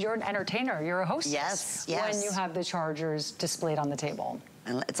you're an entertainer, you're a hostess. When you have the chargers displayed on the table.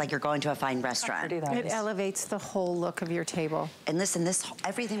 And it's like you're going to a fine restaurant. It elevates the whole look of your table. And listen,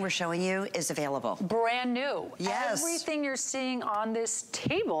 everything we're showing you is available. Brand new. Yes. Everything you're seeing on this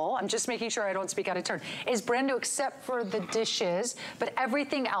table, I'm just making sure I don't speak out of turn, is brand new except for the dishes, but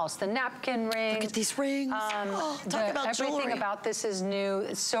everything else, the napkin rings. Look at these rings. Talk about jewelry. Everything about this is new.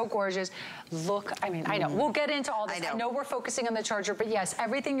 It's so gorgeous. Look, I mean, I know. We'll get into all this. I know we're focusing on the charger, but yes,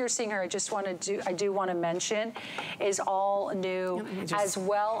 everything you're seeing here, I do want to mention is all new, as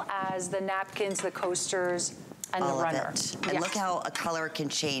well as the napkins, the coasters, and all the runner. of it. And look how a color can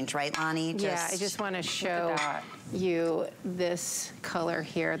change, right, Lonnie? Yeah, I just want to show you this color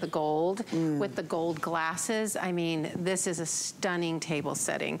here, the gold, with the gold glasses. I mean, this is a stunning table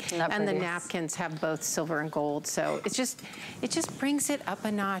setting. And the napkins have both silver and gold, so it just brings it up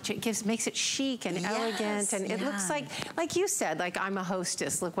a notch. It makes it chic and elegant, and it looks like you said, like I'm a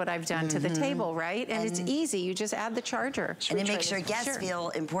hostess. Look what I've done to the table, right? And it's easy. You just add the charger. And it makes your guests feel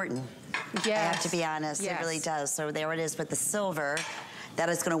important. Yes. I have to be honest, it really does. So there it is with the silver. That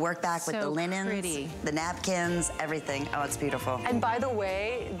is going to work back with the linens, the napkins, everything. Oh, it's beautiful. And by the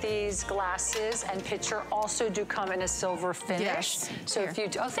way, these glasses and pitcher also do come in a silver finish. Yes. So if you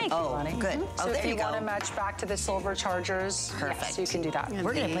do, thank you, Lonnie. Good. So if you want to match back to the silver chargers, perfect. You can do that.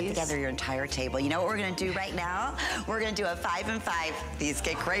 We're going to put together your entire table. You know what we're going to do right now? We're going to do a 5 and 5. These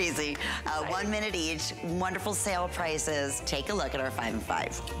get crazy. 1 minute each. Wonderful sale prices. Take a look at our 5 and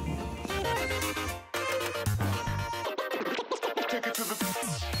 5.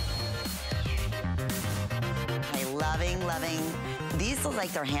 Loving. These look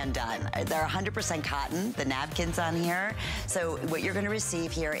like they're hand done. They're 100% cotton, the napkins on here. So what you're gonna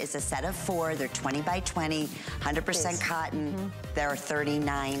receive here is a set of 4. They're 20 by 20, 100% cotton. They're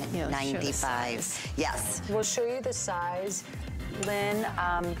 $39.95. Yes. We'll show you the size, Lynn,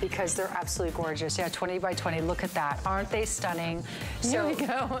 because they're absolutely gorgeous. Yeah, 20 by 20, look at that. Aren't they stunning? Here we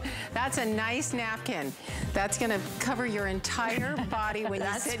go. That's a nice napkin. That's gonna cover your entire body when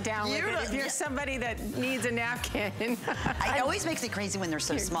you sit down with it. If you're somebody that needs a napkin. It always makes it crazy when they're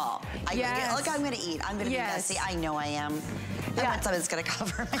so small. Look, I'm gonna eat. I'm gonna be messy. I know I am. I want something that's gonna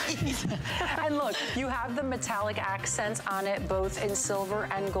cover me. And look, you have the metallic accents on it, both in silver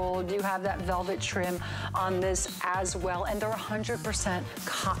and gold. You have that velvet trim on this as well. And they're 100%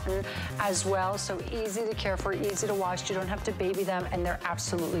 cotton as well. So easy to care for, easy to wash. You don't have to baby them, and they're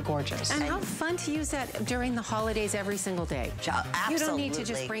absolutely gorgeous. And how fun to use that during the holidays every single day. Absolutely. You don't need to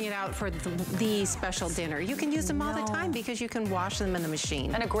just bring it out for the special dinner. You can use them all the time because you can wash them in the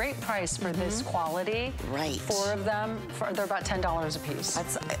machine. And a great price for this quality. Right. 4 of them, they're about $10 a piece.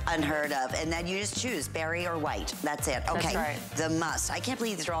 That's unheard of. And then you just choose berry or white. That's it. Okay. That's right. The must. I can't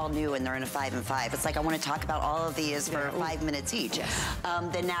believe these are all new and they're in a 5 and 5. It's like I want to talk about all of these for 5 minutes each. Yes.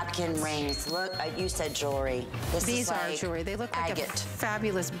 The napkin rings. Look, you said jewelry. These are jewelry. They look like a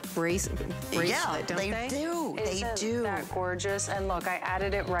fabulous bracelet, don't they? They do. They do. That gorgeous. And look, I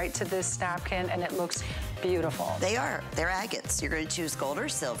added it right to this napkin, and it looks beautiful. They are. They're agates. You're going to choose gold or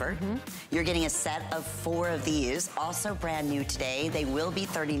silver. You're getting a set of 4 of these. Also brand new today. They will be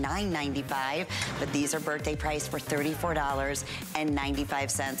 $39.95, but these are birthday priced for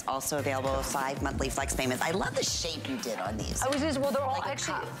 $34.95. Also available with 5 monthly flex payments. I love the shape you did on these. Well, they're all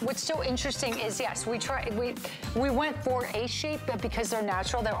actually, what's so interesting is, yes, we went for a shape, but because they're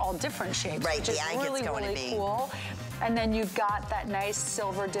natural, they're all different shapes. Right, which is really cool. And then you've got that nice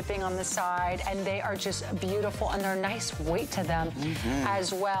silver dipping on the side, and they are just beautiful, and they're nice weight to them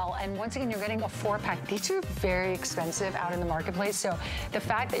as well. And once again, you're getting a 4-pack. These are very expensive out in the marketplace, so the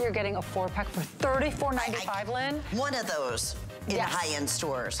fact that you're getting a 4-pack for $34.95, Lynn. One of those in high-end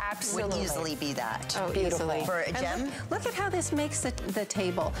stores would easily be that. Oh, easily. For a gem. Look at how this makes the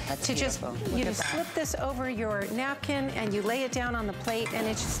table. That's beautiful. You just slip this over your napkin and you lay it down on the plate, and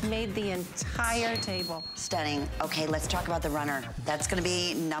it just made the entire table. Stunning. Okay, let's talk about the runner. That's going to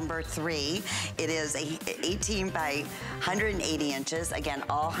be number 3. It is 18 by 180 inches. Again,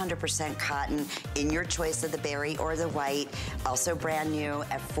 all 100% cotton in your choice of the berry or the white. Also brand new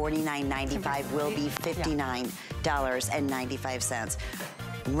at $49.95 will be $59.95.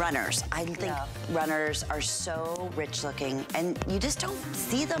 Runners. I think runners are so rich looking, and you just don't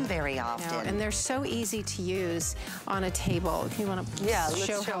see them very often. No, and they're so easy to use on a table. If you want to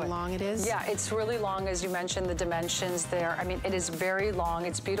show how long it is. Yeah, it's really long, as you mentioned, the dimensions there. I mean, it is very long.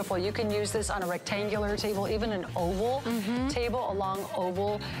 It's beautiful. You can use this on a rectangular table, even an oval table, a long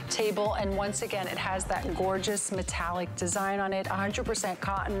oval table. And once again, it has that gorgeous metallic design on it, 100%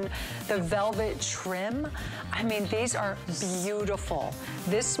 cotton, the velvet trim. I mean, these are beautiful.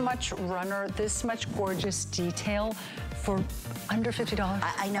 This much runner, this much gorgeous detail for under $50.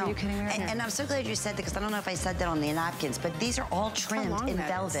 I know. Are you kidding me? And I'm so glad you said that, because I don't know if I said that on the napkins, but these are all trimmed in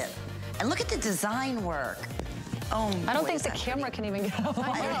velvet. And look at the design work. Oh, I don't think the camera can even get up.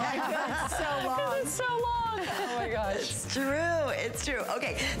 It's so long. It's so long. Oh my gosh. It's true. It's true.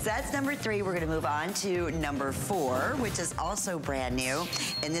 Okay, so that's number 3. We're going to move on to number 4, which is also brand new.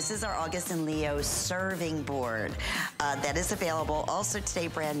 And this is our August and Leo serving board. That is available also today,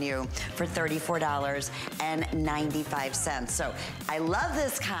 brand new, for $34.95. So I love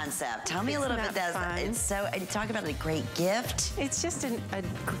this concept. Tell me a little bit. It's so, and talk about a great gift. It's just a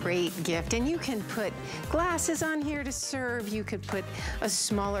great gift. And you can put glasses on here to serve. You could put a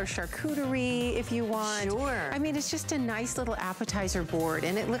smaller charcuterie if you want. Sure. I mean, it's just a nice little appetizer board,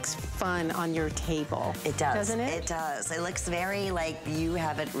 and it looks fun on your table. It does. Doesn't it? It does. It looks very like you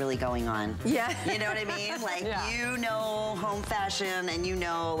have it really going on. Yeah. You know what I mean? Like, yeah. You know home fashion, and you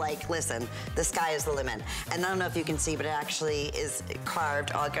know, like, listen, the sky is the limit. And I don't know if you can see, but it actually is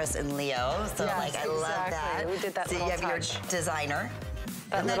carved August and Leo. So, yes, like, I love that. We did that so little you have touch. your designer.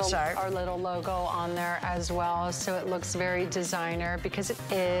 Our little logo on there as well, so it looks very designer because it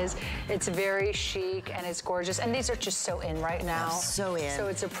is. It's very chic and it's gorgeous, and these are just so in right now. So in. So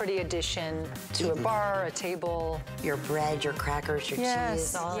it's a pretty addition to a bar, a table. Your bread, your crackers, your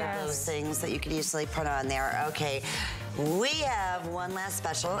cheese, all of those things that you could easily put on there. Okay. We have one last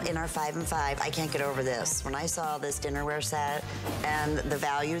special in our 5 and 5. I can't get over this. When I saw this dinnerware set and the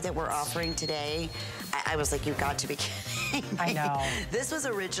value that we're offering today, I was like, you've got to be kidding me. I know. This was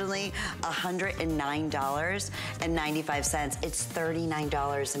originally $109.95. It's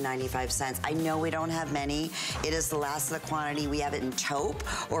 $39.95. I know we don't have many. It is the last of the quantity. We have it in taupe,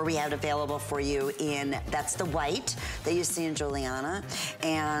 or we have it available for you in, that's the white that you see in Giuliana.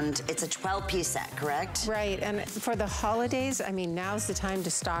 And it's a 12-piece set, correct? Right, and for the holidays, I mean, now's the time to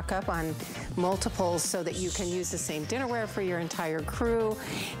stock up on multiples so that you can use the same dinnerware for your entire crew.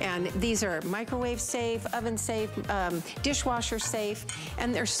 And these are microwave safe, oven safe, dishwasher safe,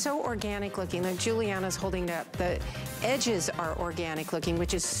 and they're so organic looking. Like Giuliana's holding it up. The edges are organic looking,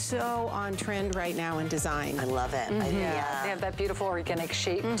 which is so on trend right now in design. I love it. Yeah. They have that beautiful organic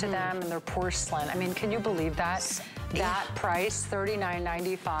shape to them, and they're porcelain. I mean, can you believe that? That price,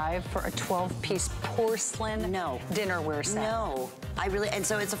 $39.95 for a 12-piece porcelain dinnerware set. No. I really, and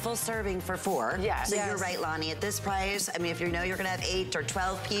so it's a full serving for 4. Yes. So you're right, Lonnie. At this price, I mean, if you know you're going to have 8 or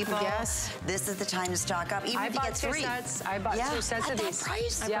 12 people, this is the time to stock up. Even if you get 3. I bought 2 sets of these. At that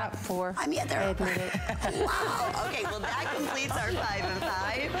price? I bought 4. I mean, they're... I admit it. Wow. Okay, well, that completes our 5 and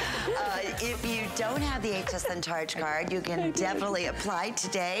 5. If you don't have the HSN Charge card, you can definitely apply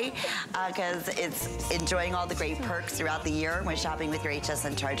today because it's enjoying all the great perks throughout the year when shopping with your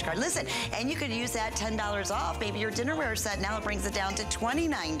HSN Charge card. Listen, and you could use that $10 off. Maybe your dinnerware set, now it brings it down to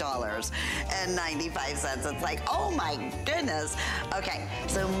 $29.95. It's like, oh my goodness. Okay,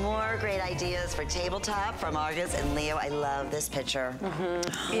 so more great ideas for tabletop from August and Leo. I love this picture.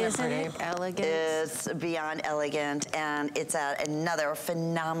 Isn't it elegant? It's beyond elegant, and it's at another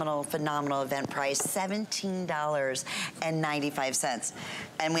phenomenal, phenomenal event price, $17.95.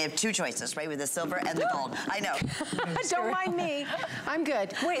 And we have 2 choices, right? With the silver and the gold. I know. Don't mind me. I'm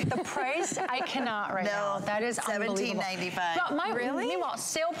good. Wait, the price? I cannot right now. That is unbelievable. $17.95. But meanwhile,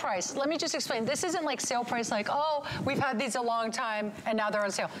 sale price. Let me just explain. This isn't like sale price like, oh, we've had these a long time and now they're on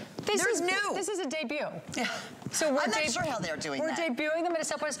sale. This is new. This is a debut. So I'm not sure how they're doing that. We're debuting them at a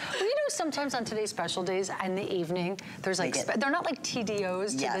sale price. Well, you know, sometimes on today's special days in the evening, there's like, they're not like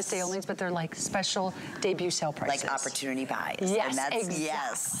TDOs to the salings, but they're like special debut sale prices. Like opportunity buys. Yes, and that's, exactly.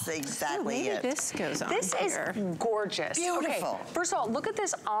 Yes, exactly. Maybe this goes on This here. is gorgeous. Beautiful. Okay, first of all, look at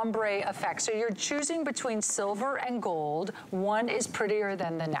this ombre effect. So you're choosing between silver and gold. One is prettier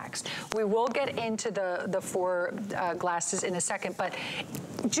than the next. We will get into the 4 glasses in a second, but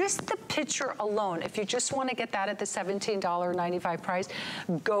just the picture alone, if you just want to get that at the $17.95 price,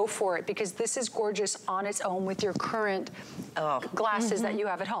 go for it, because this is gorgeous on its own with your current glasses that you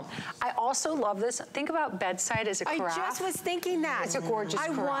have at home. I also love this. Think about bedside as a carafe. I just was thinking that. It's a gorgeous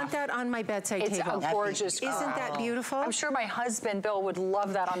carafe. I want that on my bedside table. It's a gorgeous carafe. Isn't that beautiful? I'm sure my husband, Bill, would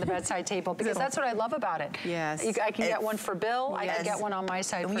love that on the bedside table, because that's what I love about it. Yes. I can get one for Bill. I can get one on my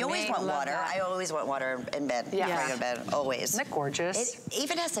side for me. You always want water. I always want water in bed. Yeah. In bed, always. Isn't that gorgeous? It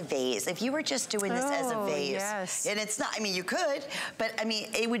even has a vase. If you were just doing this as a vase, and it's not, I mean, you could, but I mean,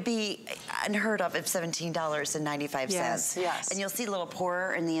 it would be unheard of if $17.95. Yes. And you'll see a little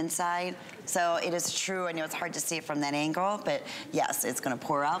pourer in the inside. So it is true. I know it's hard to see it from that angle, but yes, it's going to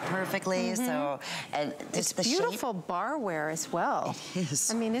pour out perfectly. So, and it's the beautiful barware as well. It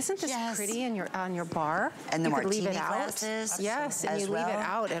is. I mean, isn't this pretty in on your bar? And the you could martini leave it glasses. out. Yes, and you leave it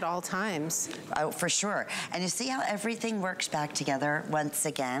out at all times. Oh, for sure. And you see how everything works back together once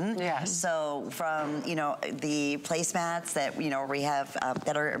again. Yes. So from the placemats that we have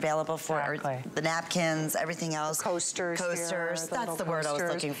that are available for the napkins, everything else. The coasters. Coasters. Here, That's the word I was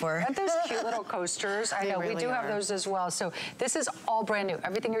looking for. And those cute little coasters. I know really we do have those as well. So this is all brand new.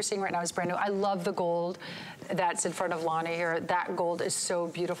 Everything you're seeing right now is brand new. I love the gold that's in front of Lonnie here. That gold is so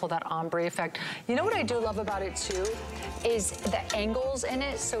beautiful, that ombre effect. You know what I do love about it too is the angles in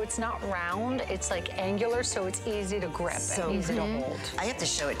it. So it's not round, it's like angular, so it's easy to grip and easy to hold. I have to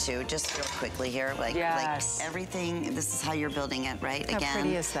show it too, just real quickly here. Like everything, this is how you're building it, right? How Again,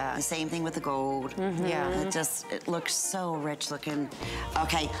 pretty is that? The same thing with the gold. Yeah. It looks so rich looking.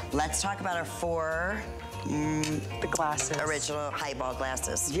 Okay, let's talk about our 4 the glasses. Original highball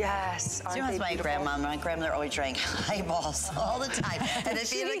glasses. Yes. See, that's my grandma. My grandmother always drank highballs all the time. And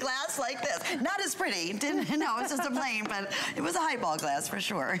if you had a glass like this, not as pretty. No, it's just a plain, but it was a highball glass for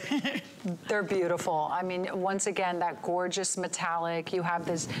sure. They're beautiful. I mean, once again, that gorgeous metallic. You have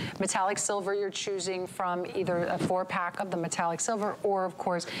this metallic silver you're choosing from either a 4-pack of the metallic silver or, of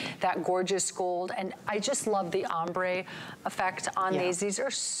course, that gorgeous gold. And I just love the ombre effect on these. These are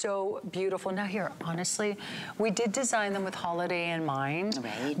so beautiful. Now here, honestly, we did design them with holiday in mind,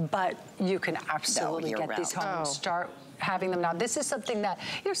 but you can absolutely get these home. Start having them now. This is something that,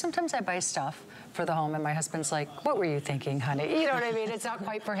 sometimes I buy stuff for the home and my husband's like, what were you thinking, honey? You know what I mean? It's not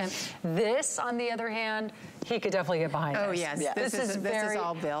quite for him. This, on the other hand, he could definitely get behind this. Oh, yes. Yeah. This is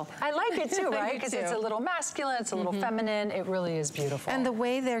all Bill. I like it too, right? Because it's a little masculine, it's a little feminine. It really is beautiful. And the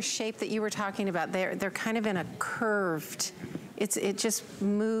way they're shaped that you were talking about, they're kind of in a curved, it just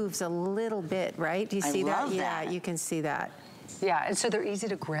moves a little bit, right? Do you see that? Yeah, you can see that. Yeah, and so they're easy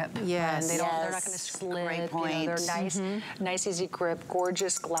to grip. Yes. And they're not going to slip. Great point. They're nice, nice, easy grip,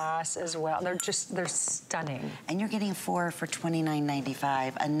 gorgeous glass as well. They're stunning. And you're getting 4 for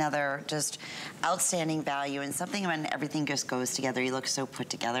 $29.95. Another just outstanding value, and something when everything just goes together. You look so put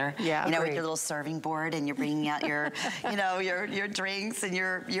together. Yeah, with your little serving board, and you're bringing out your, your drinks and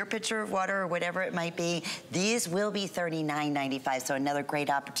your pitcher of water or whatever it might be. These will be $39.95. So another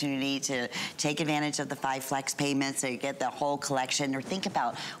great opportunity to take advantage of the 5 flex payments so you get the whole collection. Or think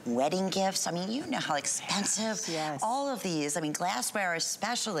about wedding gifts. I mean, you know how expensive all of these. I mean, glassware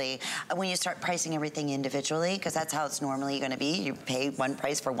especially, when you start pricing everything individually, because that's how it's normally going to be. You pay one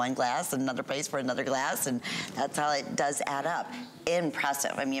price for one glass and another price for another glass, and that's how it does add up.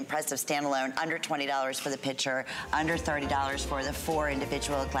 Impressive. I mean, impressive standalone. Under $20 for the pitcher, under $30 for the 4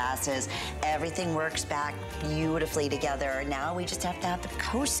 individual glasses. Everything works back beautifully together. Now we just have to have the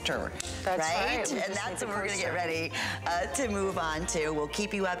coaster, right? And that's what we're going to get ready to move on to. We'll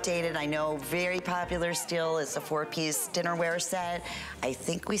keep you updated. I know very popular still is the 4-piece dinnerware set. I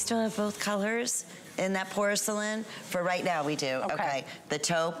think we still have both colors in that porcelain. For right now, we do. Okay. The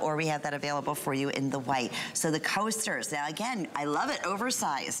taupe, or we have that available for you in the white. So the coasters. Now, again, I love it.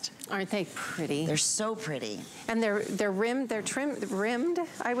 Oversized. Aren't they pretty? They're so pretty. And they're rimmed,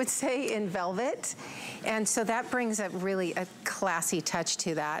 I would say, in velvet. And so that brings a classy touch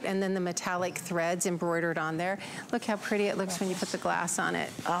to that. And then the metallic threads embroidered on there. Look how pretty it looks when you put the glass on it.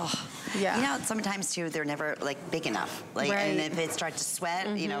 Oh, yeah. Sometimes too, they're never big enough. And if it starts to sweat,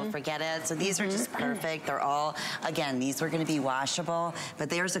 forget it. So these are just perfect. They're all, again, these were going to be washable. But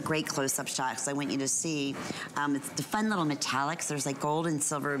there's a great close-up shot, because I want you to see. It's the fun little metallics. There's like gold and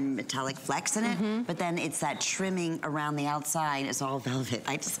silver metallic flecks in it. But then it's that trimming around the outside is all velvet.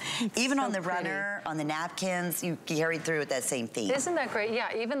 Even on the runner, on the napkins, you carried through with that same theme. Isn't that great?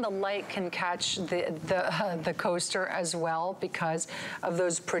 Yeah, even the light can catch the coaster as well because of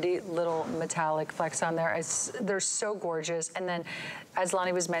those pretty little metallic flecks on there. They're so gorgeous. And then, as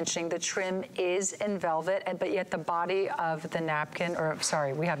Lonnie was mentioning, the trim is in velvet, but yet the body of the napkin, or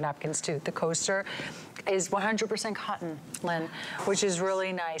sorry, we have napkins too, the coaster is 100% cotton, Lynn, which is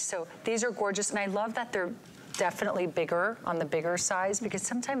really nice. So these are gorgeous, and I love that they're definitely bigger, on the bigger size, because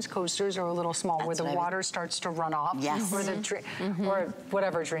sometimes coasters are a little small where the water starts to run off. Yes. Or the drink, or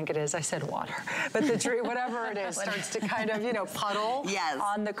whatever drink it is. I said water. But the drink, whatever it is, starts to kind of, puddle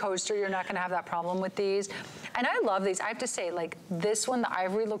on the coaster. You're not going to have that problem with these. And I love these. I have to say, like this one, the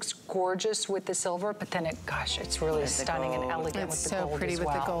ivory looks gorgeous with the silver, but then gosh, it's really stunning and elegant with the gold. It's so pretty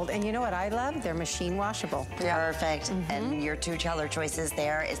with the gold. And you know what I love? They're machine washable. Yeah. Perfect. And your 2 color choices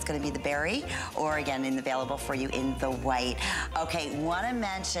there is going to be the berry, or again, available for you in the white. Okay, want to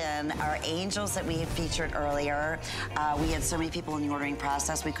mention our angels that we had featured earlier. We had so many people in the ordering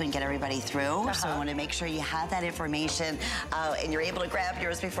process, we couldn't get everybody through. So I want to make sure you have that information and you're able to grab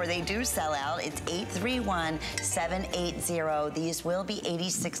yours before they do sell out. It's 831-780. These will be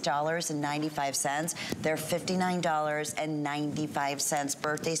 $86.95. They're $59.95.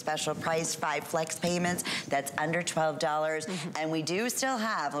 Birthday special price, 5 flex payments. That's under $12. And we do still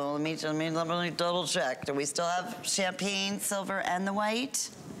have, well, let me double check. Do we still have champagne, silver, and the white?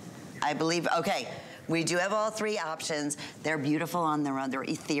 I believe, okay. We do have all 3 options. They're beautiful on their own. They're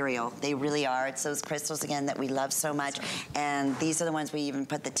ethereal. They really are. It's those crystals, again, that we love so much. And these are the ones we even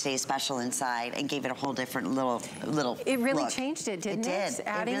put the Today Special inside and gave it a whole different little It really look. changed it, didn't it? It did.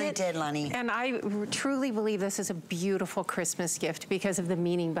 It really did, Lonnie. And I truly believe this is a beautiful Christmas gift because of the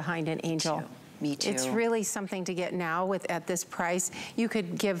meaning behind an angel. Me too. It's really something to get now at this price. You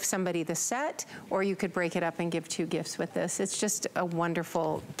could give somebody the set, or you could break it up and give 2 gifts with this. It's just a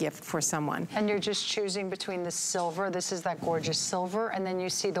wonderful gift for someone. And you're just choosing between the silver. This is that gorgeous silver, and then you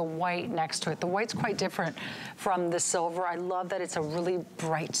see the white next to it. The white's quite different from the silver. I love that it's a really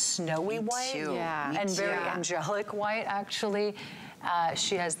bright, snowy white. Too. Yeah. And very angelic white, actually.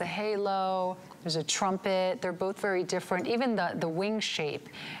 She has the halo. There's a trumpet. They're both very different. Even the wing shape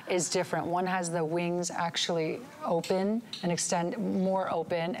is different. One has the wings actually open and extend more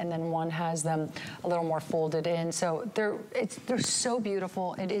open, and then one has them a little more folded in. So they're so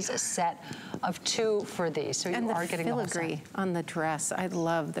beautiful. It is a set of 2 for these. So you are getting the whole set. And the filigree on the dress. I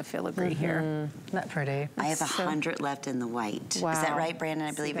love the filigree here. Isn't that pretty? I have 100 left in the white. Wow. Is that right, Brandon?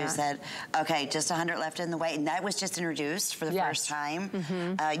 I believe you said. Okay, just 100 left in the white, and that was just introduced for the first time.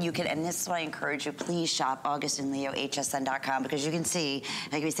 You can, and this is what I encourage you, please shop AugustandLeoHSN.com, because you can see,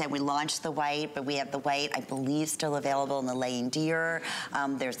 like we said, we launched the white, but we have the white, I believe, still available in the laying deer.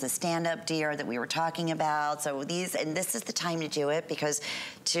 There's the stand-up deer that we were talking about. So these, and this is the time to do it, because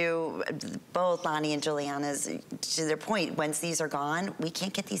to both Lonnie and Giuliana's, to their point, once these are gone, we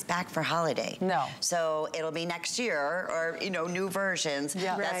can't get these back for holiday. No. So it'll be next year, or, you know, new versions.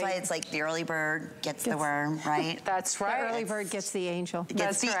 Yeah. That's why it's like the early bird gets the worm, right? That's right. The early bird gets the angel.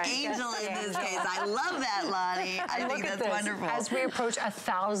 Gets the angel in this case. I love that, Lonnie. I think that's wonderful. As we approach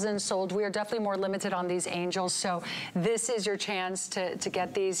 1,000 sold, we are definitely more limited on these angels. So this is your chance to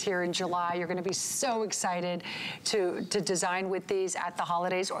get these here in July. You're going to be so excited to design with these at the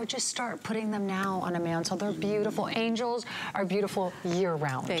holidays, or just start putting them now on a mantle. They're beautiful. Angels are beautiful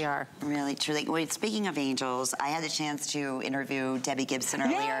year-round. They are. Really, truly. Wait, speaking of angels, I had the chance to interview Debbie Gibson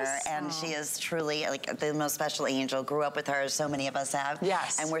earlier, and she is truly like the most special angel. Grew up with her, as so many of us have.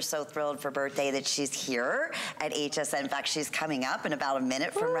 Yes. And we're so thrilled for birthday that she's here at HSN. In fact, she's coming up in about a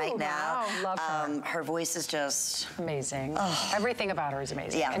minute from right now. Wow, love her. Her voice is just amazing. Everything about her is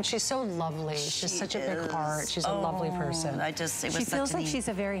amazing. Yeah. And she's so lovely. She's such a big heart. She's a lovely person. She feels like she's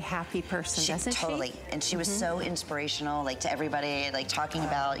a very happy person, doesn't she? Totally. And she was so inspirational, like to everybody, like talking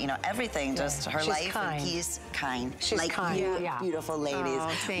about, you know, everything, just her life and peace. Kind. She's like kind. you, beautiful ladies.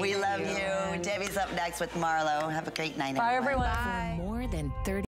 We love you. Debbie's up next with Marlo. Have a great night, Bye, everyone. Bye. For more than 30